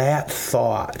was that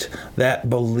thought, that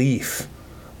belief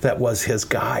that was his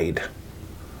guide,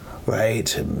 right?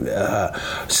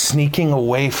 Sneaking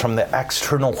away from the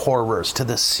external horrors to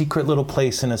this secret little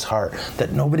place in his heart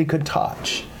that nobody could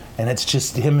touch. And it's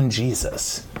just him and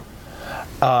Jesus.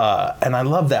 And I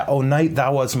love that. O night,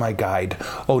 thou was my guide.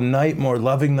 O night, more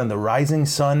loving than the rising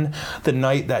sun. The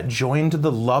night that joined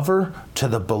the lover to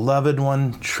the beloved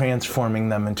one, transforming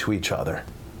them into each other.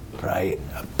 Right?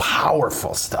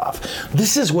 Powerful stuff.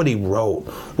 This is what he wrote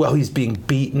while he's being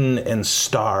beaten and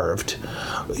starved.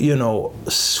 You know,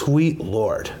 sweet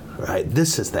Lord, right?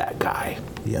 This is that guy,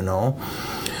 you know.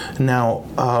 Now,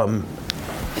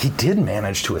 he did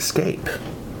manage to escape.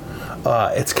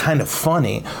 It's kind of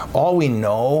funny. All we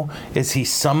know is he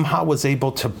somehow was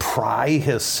able to pry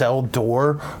his cell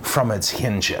door from its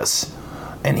hinges,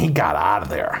 and he got out of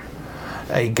there.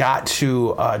 He got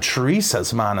to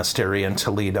Teresa's monastery in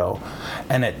Toledo,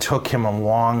 and it took him a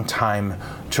long time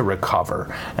to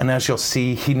recover. And as you'll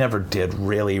see, he never did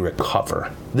really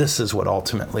recover. This is what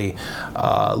ultimately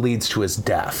leads to his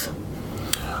death.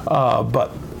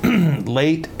 But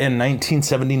late in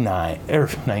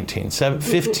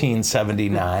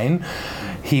 1579,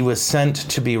 he was sent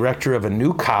to be rector of a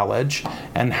new college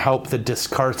and help the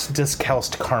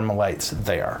Discalced Carmelites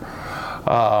there.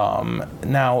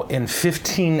 Now, in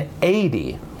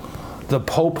 1580, the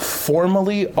Pope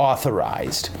formally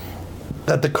authorized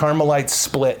that the Carmelites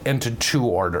split into two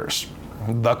orders,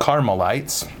 the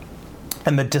Carmelites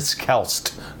and the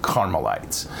Discalced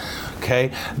Carmelites.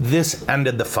 Okay, this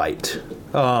ended the fight.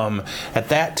 At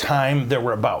that time, there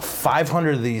were about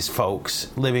 500 of these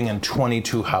folks living in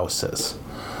 22 houses.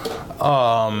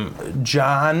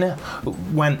 John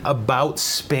went about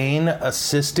Spain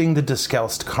assisting the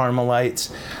Discalced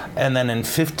Carmelites, and then in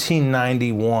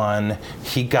 1591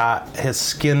 his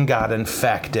skin got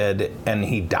infected and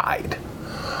he died.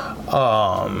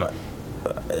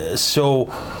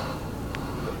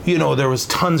 You know, there was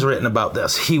tons written about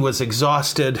this. He was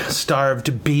exhausted,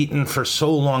 starved, beaten for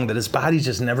so long that his body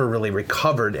just never really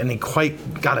recovered, and he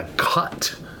quite got a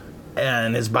cut.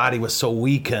 And his body was so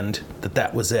weakened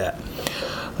that was it.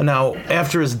 Now,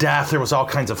 after his death, there was all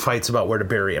kinds of fights about where to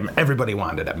bury him. Everybody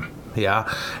wanted him,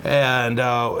 yeah? And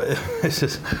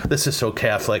this is so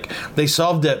Catholic. They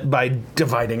solved it by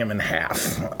dividing him in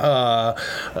half.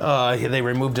 They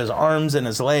removed his arms and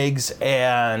his legs,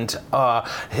 and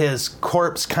his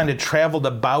corpse kind of traveled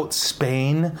about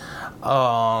Spain,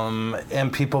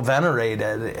 and people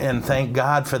venerated. And thank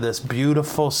God for this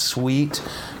beautiful, sweet,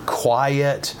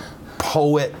 quiet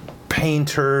poet,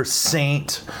 painter,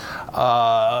 saint,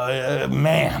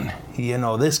 man, you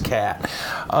know, this cat.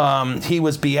 He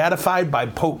was beatified by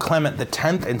Pope Clement X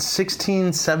in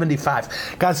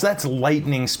 1675. Guys, that's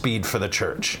lightning speed for the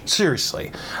church.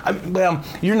 Seriously. Well,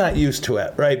 you're not used to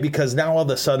it, right? Because now all of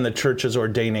a sudden the church is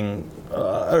ordaining,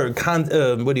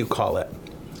 what do you call it?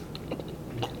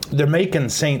 They're making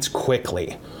saints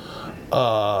quickly.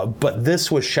 But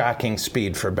this was shocking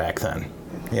speed for back then.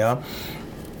 Yeah.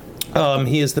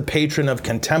 He is the patron of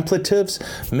contemplatives,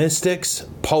 mystics,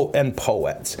 and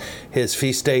poets. His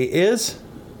feast day is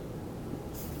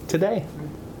today.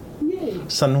 Yay.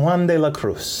 San Juan de la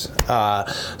Cruz.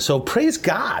 So praise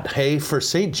God, hey, for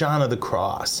St. John of the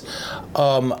Cross,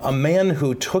 a man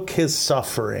who took his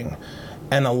suffering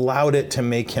and allowed it to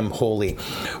make him holy.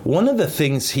 One of the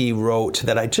things he wrote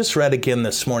that I just read again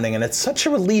this morning, and it's such a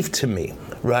relief to me,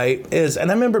 right, is,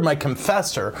 and I remember my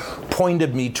confessor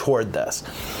pointed me toward this,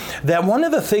 that one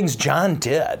of the things John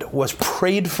did was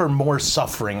prayed for more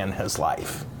suffering in his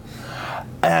life.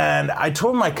 And I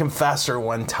told my confessor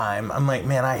one time, I'm like,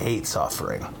 man, I hate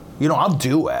suffering. You know, I'll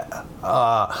do it,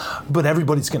 but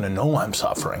everybody's going to know I'm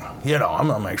suffering. You know, I'm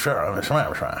going to make sure I'm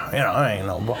trying. You know, I ain't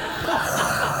no...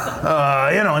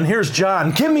 you know, and here's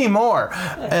John, give me more.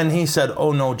 And he said,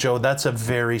 oh, no, Joe, that's a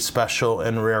very special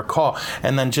and rare call.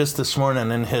 And then just this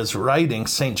morning in his writing,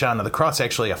 St. John of the Cross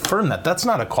actually affirmed that that's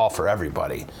not a call for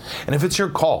everybody. And if it's your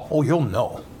call, oh, you'll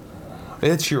know.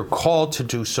 It's your call to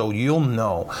do so, you'll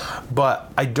know.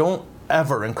 But I don't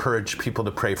ever encourage people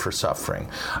to pray for suffering.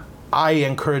 I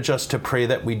encourage us to pray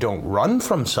that we don't run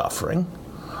from suffering,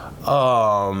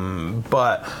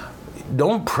 but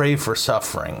don't pray for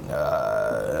suffering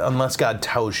unless God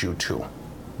tells you to,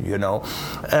 you know.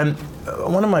 And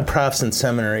one of my profs in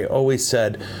seminary always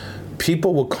said,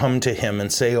 people will come to him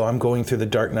and say, oh, I'm going through the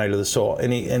dark night of the soul.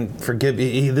 And forgive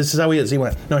me, this is how he is. He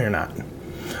went, no, you're not.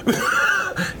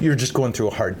 You're just going through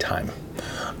a hard time.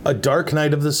 A dark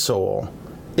night of the soul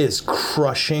is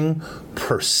crushing,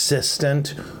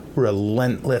 persistent,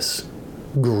 relentless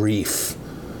grief.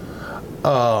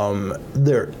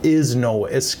 There is no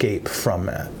escape from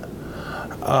it.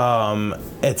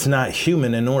 It's not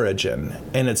human in origin,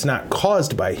 and it's not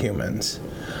caused by humans.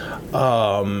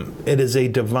 It is a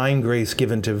divine grace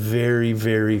given to very,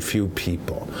 very few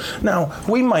people. Now,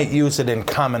 we might use it in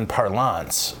common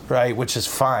parlance, right, which is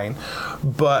fine,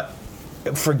 but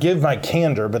forgive my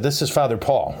candor, but this is Father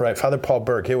Paul, right? Father Paul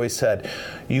Burke, he always said,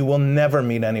 you will never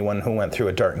meet anyone who went through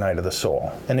a dark night of the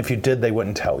soul. And if you did, they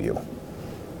wouldn't tell you,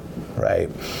 right?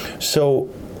 So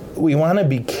we want to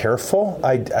be careful.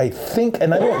 I think,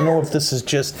 and I don't know if this is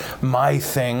just my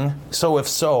thing, so if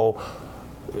so,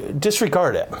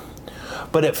 disregard it.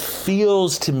 But it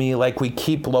feels to me like we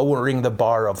keep lowering the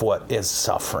bar of what is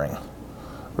suffering,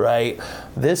 right?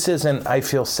 This isn't, I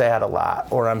feel sad a lot,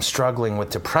 or I'm struggling with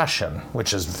depression,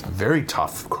 which is very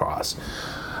tough cross.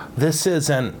 This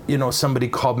isn't, somebody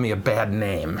called me a bad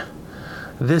name.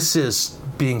 This is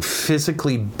being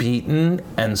physically beaten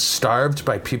and starved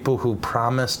by people who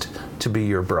promised to be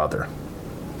your brother.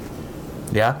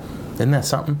 Yeah? Isn't that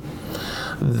something?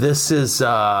 This is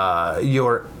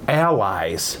your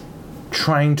allies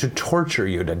trying to torture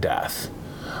you to death.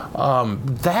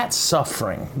 That's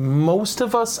suffering. Most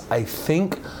of us, I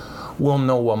think, will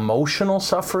know emotional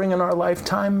suffering in our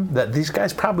lifetime that these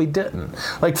guys probably didn't.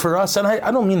 Like for us, and I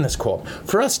don't mean this quote,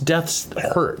 for us, death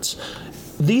hurts.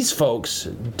 These folks,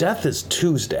 death is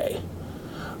Tuesday,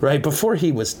 right? Before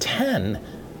he was 10,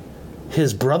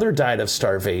 his brother died of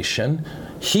starvation.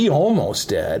 He almost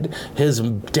did. His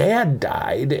dad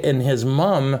died, and his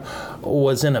mom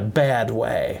was in a bad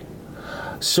way.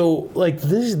 So, like,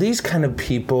 these kind of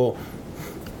people,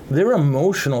 their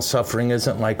emotional suffering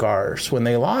isn't like ours. When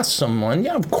they lost someone,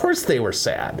 yeah, of course they were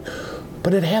sad.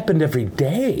 But it happened every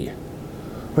day,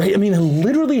 right? I mean, it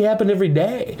literally happened every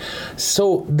day.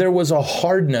 So there was a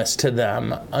hardness to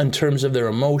them in terms of their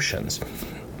emotions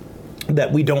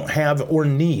that we don't have or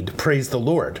need, praise the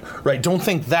Lord, right? Don't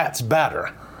think that's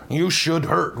better. You should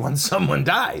hurt when someone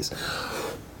dies.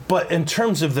 But in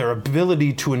terms of their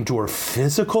ability to endure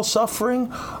physical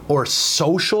suffering or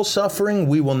social suffering,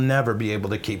 we will never be able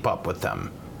to keep up with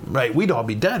them, right? We'd all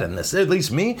be dead in this. At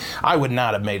least me, I would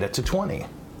not have made it to 20,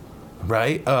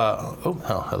 right?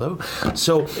 Hello.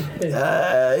 So,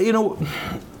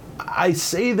 I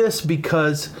say this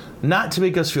because not to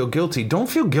make us feel guilty. Don't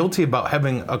feel guilty about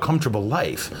having a comfortable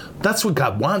life. That's what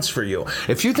God wants for you.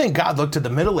 If you think God looked at the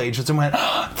Middle Ages and went,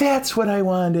 oh, that's what I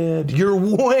wanted, you're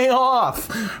way off,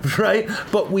 right?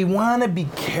 But we want to be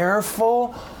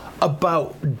careful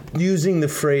about using the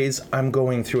phrase, I'm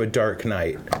going through a dark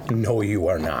night. No, you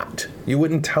are not. You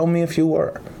wouldn't tell me if you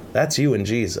were. That's you and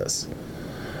Jesus.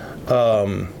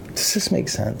 Does this make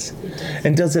sense?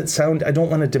 And does it sound, I don't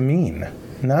want to demean.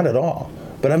 Not at all.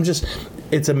 But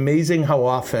it's amazing how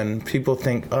often people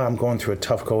think, oh, I'm going through a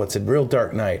tough go. It's a real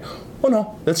dark night. Oh,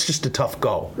 no, that's just a tough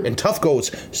go. And tough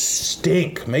goes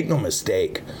stink. Make no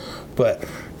mistake. But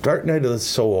dark night of the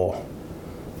soul,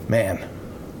 man,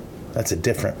 that's a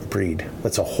different breed.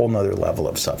 That's a whole nother level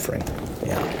of suffering.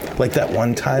 Yeah. Like that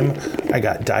one time I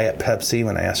got Diet Pepsi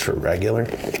when I asked for regular.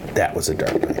 That was a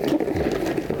dark night.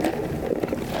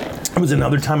 It was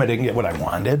another time I didn't get what I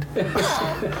wanted.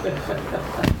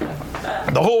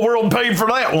 The whole world paid for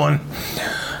that one.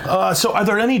 So are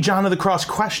there any John of the Cross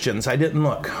questions? I didn't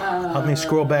look. Let me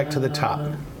scroll back to the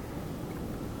top.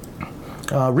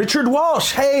 Richard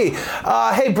Walsh, hey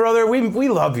brother, we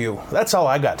love you. That's all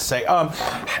I got to say.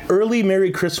 Early Merry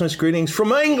Christmas greetings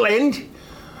from England.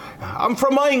 I'm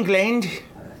from England.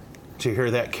 Did you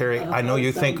hear that, Carrie? I know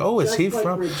you think, oh, is he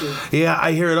from? Richard. Yeah,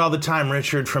 I hear it all the time,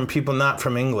 Richard, from people not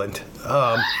from England.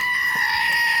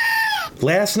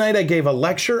 Last night I gave a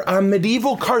lecture on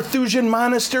medieval Carthusian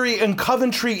monastery in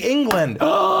Coventry, England.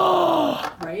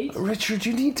 Oh, right? Richard,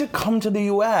 you need to come to the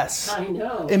U.S. I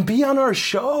know. And be on our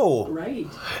show. Right.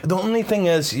 The only thing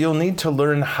is you'll need to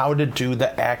learn how to do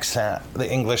the accent,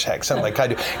 the English accent like I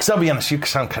do. Because I'll be honest, you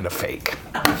sound kind of fake.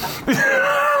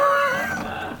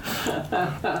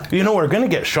 We're going to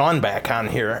get Sean back on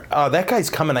here. That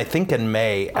guy's coming, I think, in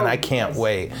May, and I can't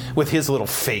wait with his little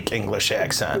fake English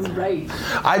accent. Right.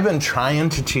 I've been trying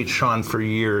to teach Sean for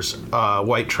years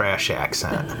white trash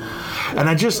accent. And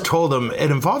I just told him it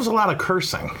involves a lot of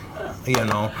cursing, Just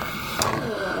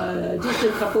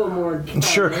a couple more.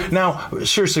 Sure. Now,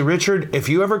 seriously, Richard, if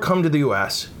you ever come to the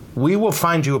U.S., we will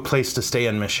find you a place to stay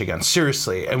in Michigan.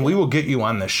 Seriously. And we will get you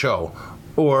on this show.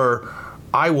 Or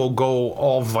I will go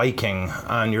all Viking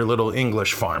on your little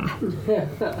English farm.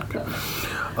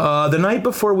 The night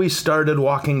before we started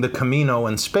walking the Camino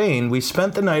in Spain, we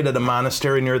spent the night at a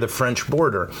monastery near the French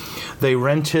border. They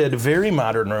rented very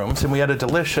modern rooms, and we had a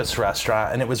delicious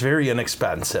restaurant, and it was very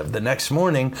inexpensive. The next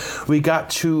morning, we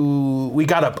got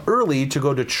up early to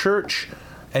go to church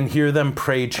and hear them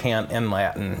pray chant in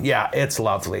Latin. Yeah, it's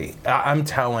lovely. I'm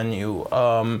telling you.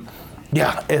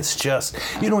 Yeah, it's just,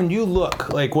 when you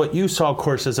look, like what you saw, of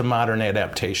course, is a modern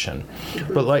adaptation.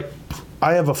 But like,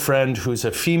 I have a friend who's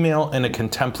a female in a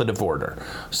contemplative order.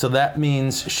 So that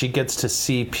means she gets to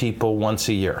see people once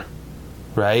a year,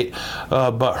 right?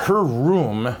 But her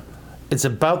room is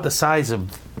about the size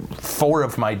of 4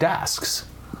 of my desks,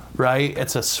 right?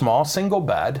 It's a small single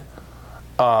bed,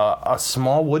 a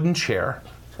small wooden chair,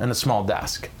 and a small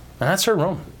desk. And that's her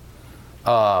room.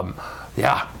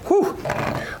 Yeah. Whew.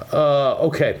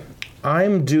 Okay.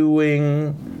 I'm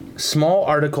doing small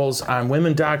articles on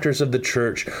women doctors of the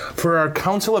church for our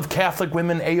Council of Catholic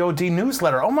Women AOD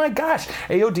newsletter. Oh my gosh.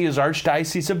 AOD is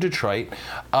Archdiocese of Detroit,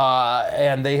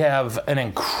 and they have an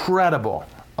incredible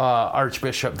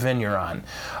Archbishop Vigneron.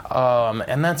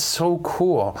 And that's so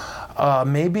cool.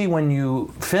 Maybe when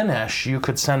you finish, you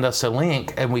could send us a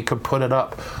link and we could put it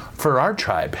up for our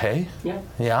tribe, hey? Yeah.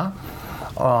 Yeah?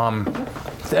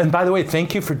 And by the way,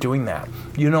 thank you for doing that.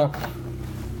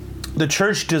 The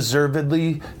church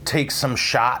deservedly takes some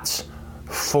shots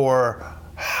for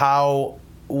how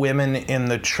women in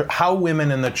the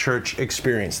church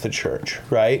experience the church,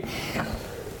 right?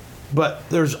 But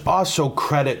there's also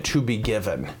credit to be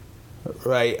given,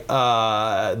 right?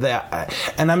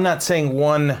 And I'm not saying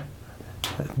one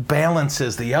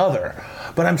balances the other,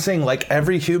 but I'm saying like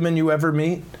every human you ever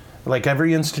meet, like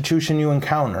every institution you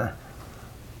encounter,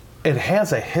 it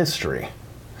has a history,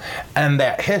 and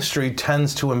that history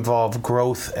tends to involve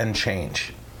growth and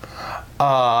change.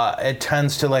 It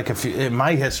tends to, like, in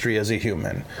my history as a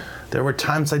human, there were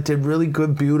times I did really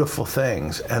good, beautiful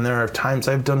things, and there are times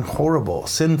I've done horrible,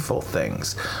 sinful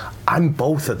things. I'm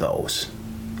both of those,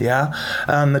 yeah?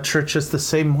 And the church is the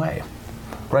same way,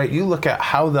 right? You look at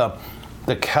how the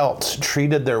Celts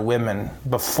treated their women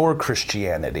before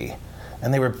Christianity,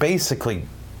 and they were basically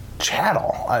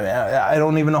chattel. I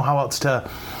don't even know how else to,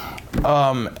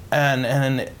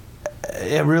 and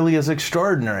it really is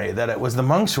extraordinary that it was the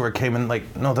monks who came in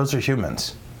like, no, those are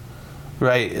humans,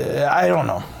 right? I don't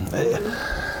know.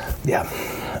 Yeah.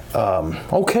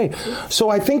 Okay, so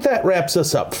I think that wraps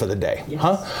us up for the day, yes.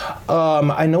 Huh?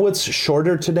 I know it's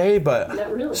shorter today, but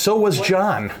not really. So was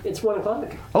John. It's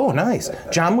 1:00. Oh, nice.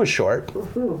 John was short.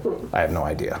 I have no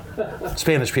idea.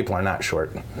 Spanish people are not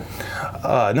short,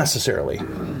 necessarily,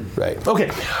 right? Okay,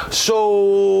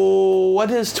 so what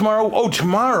is tomorrow? Oh,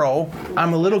 tomorrow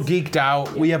I'm a little geeked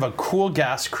out. We have a cool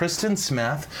guest, Kristen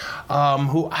Smith,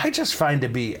 who I just find to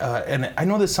be, and I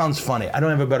know this sounds funny, I don't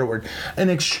have a better word, an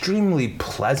extremely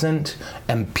pleasant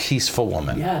and peaceful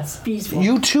woman. Yes, peaceful.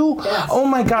 You too? Yes. Oh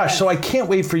my gosh, yes. So I can't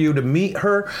wait for you to meet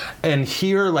her and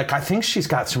hear, like, I think she's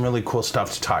got some really cool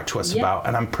stuff to talk to us about,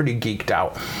 and I'm pretty geeked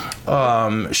out.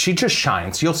 She just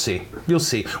shines. You'll see. You'll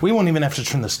see. We won't even have to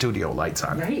turn the studio lights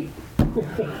on. Right.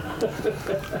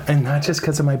 And not just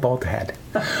because of my bald head.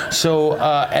 So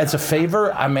as a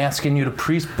favor, I'm asking you to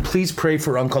please pray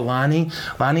for Uncle Lonnie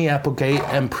Applegate,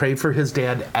 and pray for his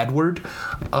dad, Edward.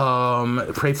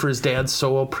 Pray for his dad's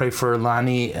soul. Pray for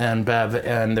Lonnie and Bev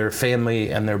and their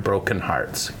family and their broken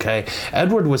hearts, okay?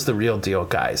 Edward was the real deal,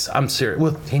 guys. I'm serious.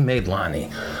 Well, he made Lonnie,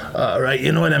 right?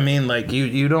 You know what I mean? Like,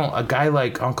 you don't, a guy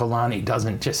like Uncle Lonnie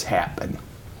doesn't just happen,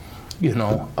 you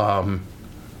know?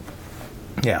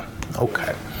 Yeah,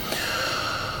 okay.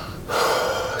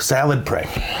 Salad pray.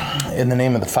 In the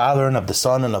name of the Father, and of the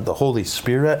Son, and of the Holy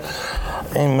Spirit.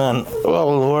 Amen. Oh,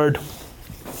 Lord.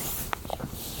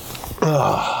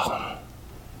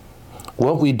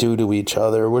 What we do to each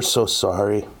other, we're so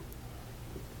sorry.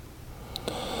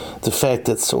 The fact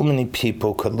that so many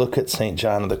people could look at St.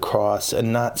 John of the Cross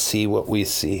and not see what we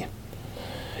see.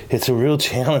 It's a real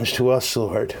challenge to us,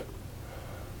 Lord,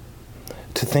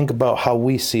 to think about how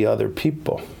we see other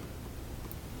people.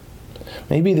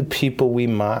 Maybe the people we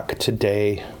mock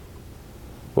today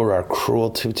or are cruel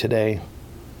to today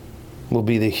will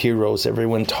be the heroes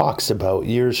everyone talks about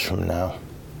years from now.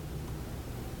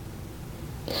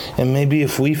 And maybe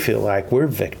if we feel like we're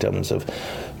victims of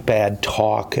bad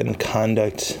talk and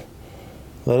conduct,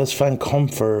 let us find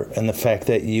comfort in the fact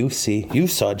that you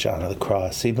saw John of the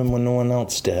Cross, even when no one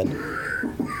else did.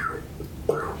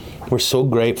 We're so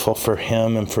grateful for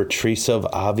him and for Teresa of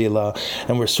Avila,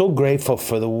 and we're so grateful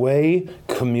for the way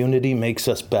community makes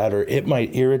us better. It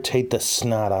might irritate the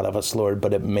snot out of us, Lord,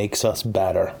 but it makes us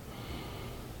better.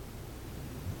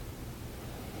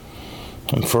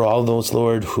 And for all those,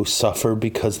 Lord, who suffer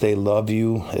because they love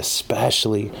you,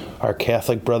 especially our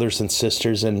Catholic brothers and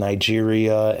sisters in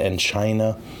Nigeria and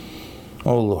China,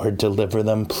 oh, Lord, deliver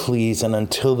them, please. And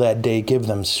until that day, give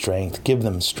them strength. Give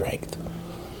them strength.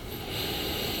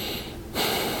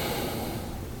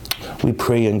 We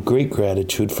pray in great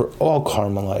gratitude for all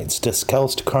Carmelites,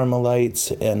 Discalced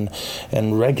Carmelites and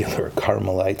regular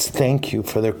Carmelites. Thank you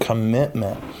for their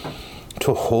commitment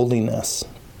to holiness.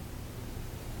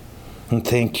 And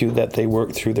thank you that they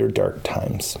work through their dark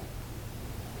times.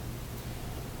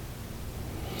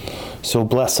 So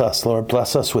bless us, Lord.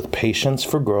 Bless us with patience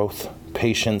for growth,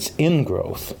 patience in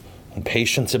growth, and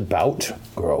patience about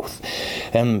growth.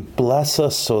 And bless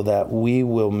us so that we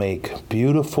will make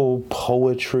beautiful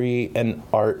poetry and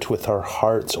art with our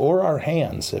hearts or our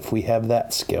hands, if we have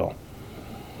that skill.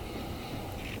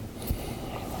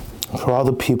 For all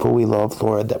the people we love,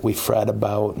 Lord, that we fret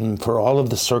about, and for all of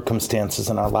the circumstances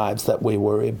in our lives that we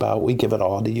worry about, we give it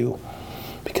all to you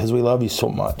because we love you so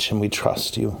much and we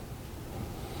trust you.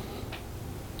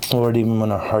 Lord, even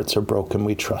when our hearts are broken,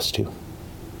 we trust you.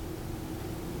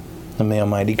 And may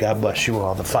Almighty God bless you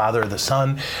all, the Father, the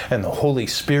Son, and the Holy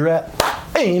Spirit.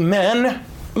 Amen.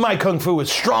 My Kung Fu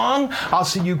is strong. I'll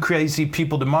see you crazy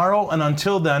people tomorrow. And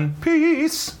until then,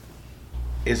 peace.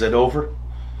 Is it over?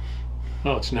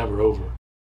 No, it's never over.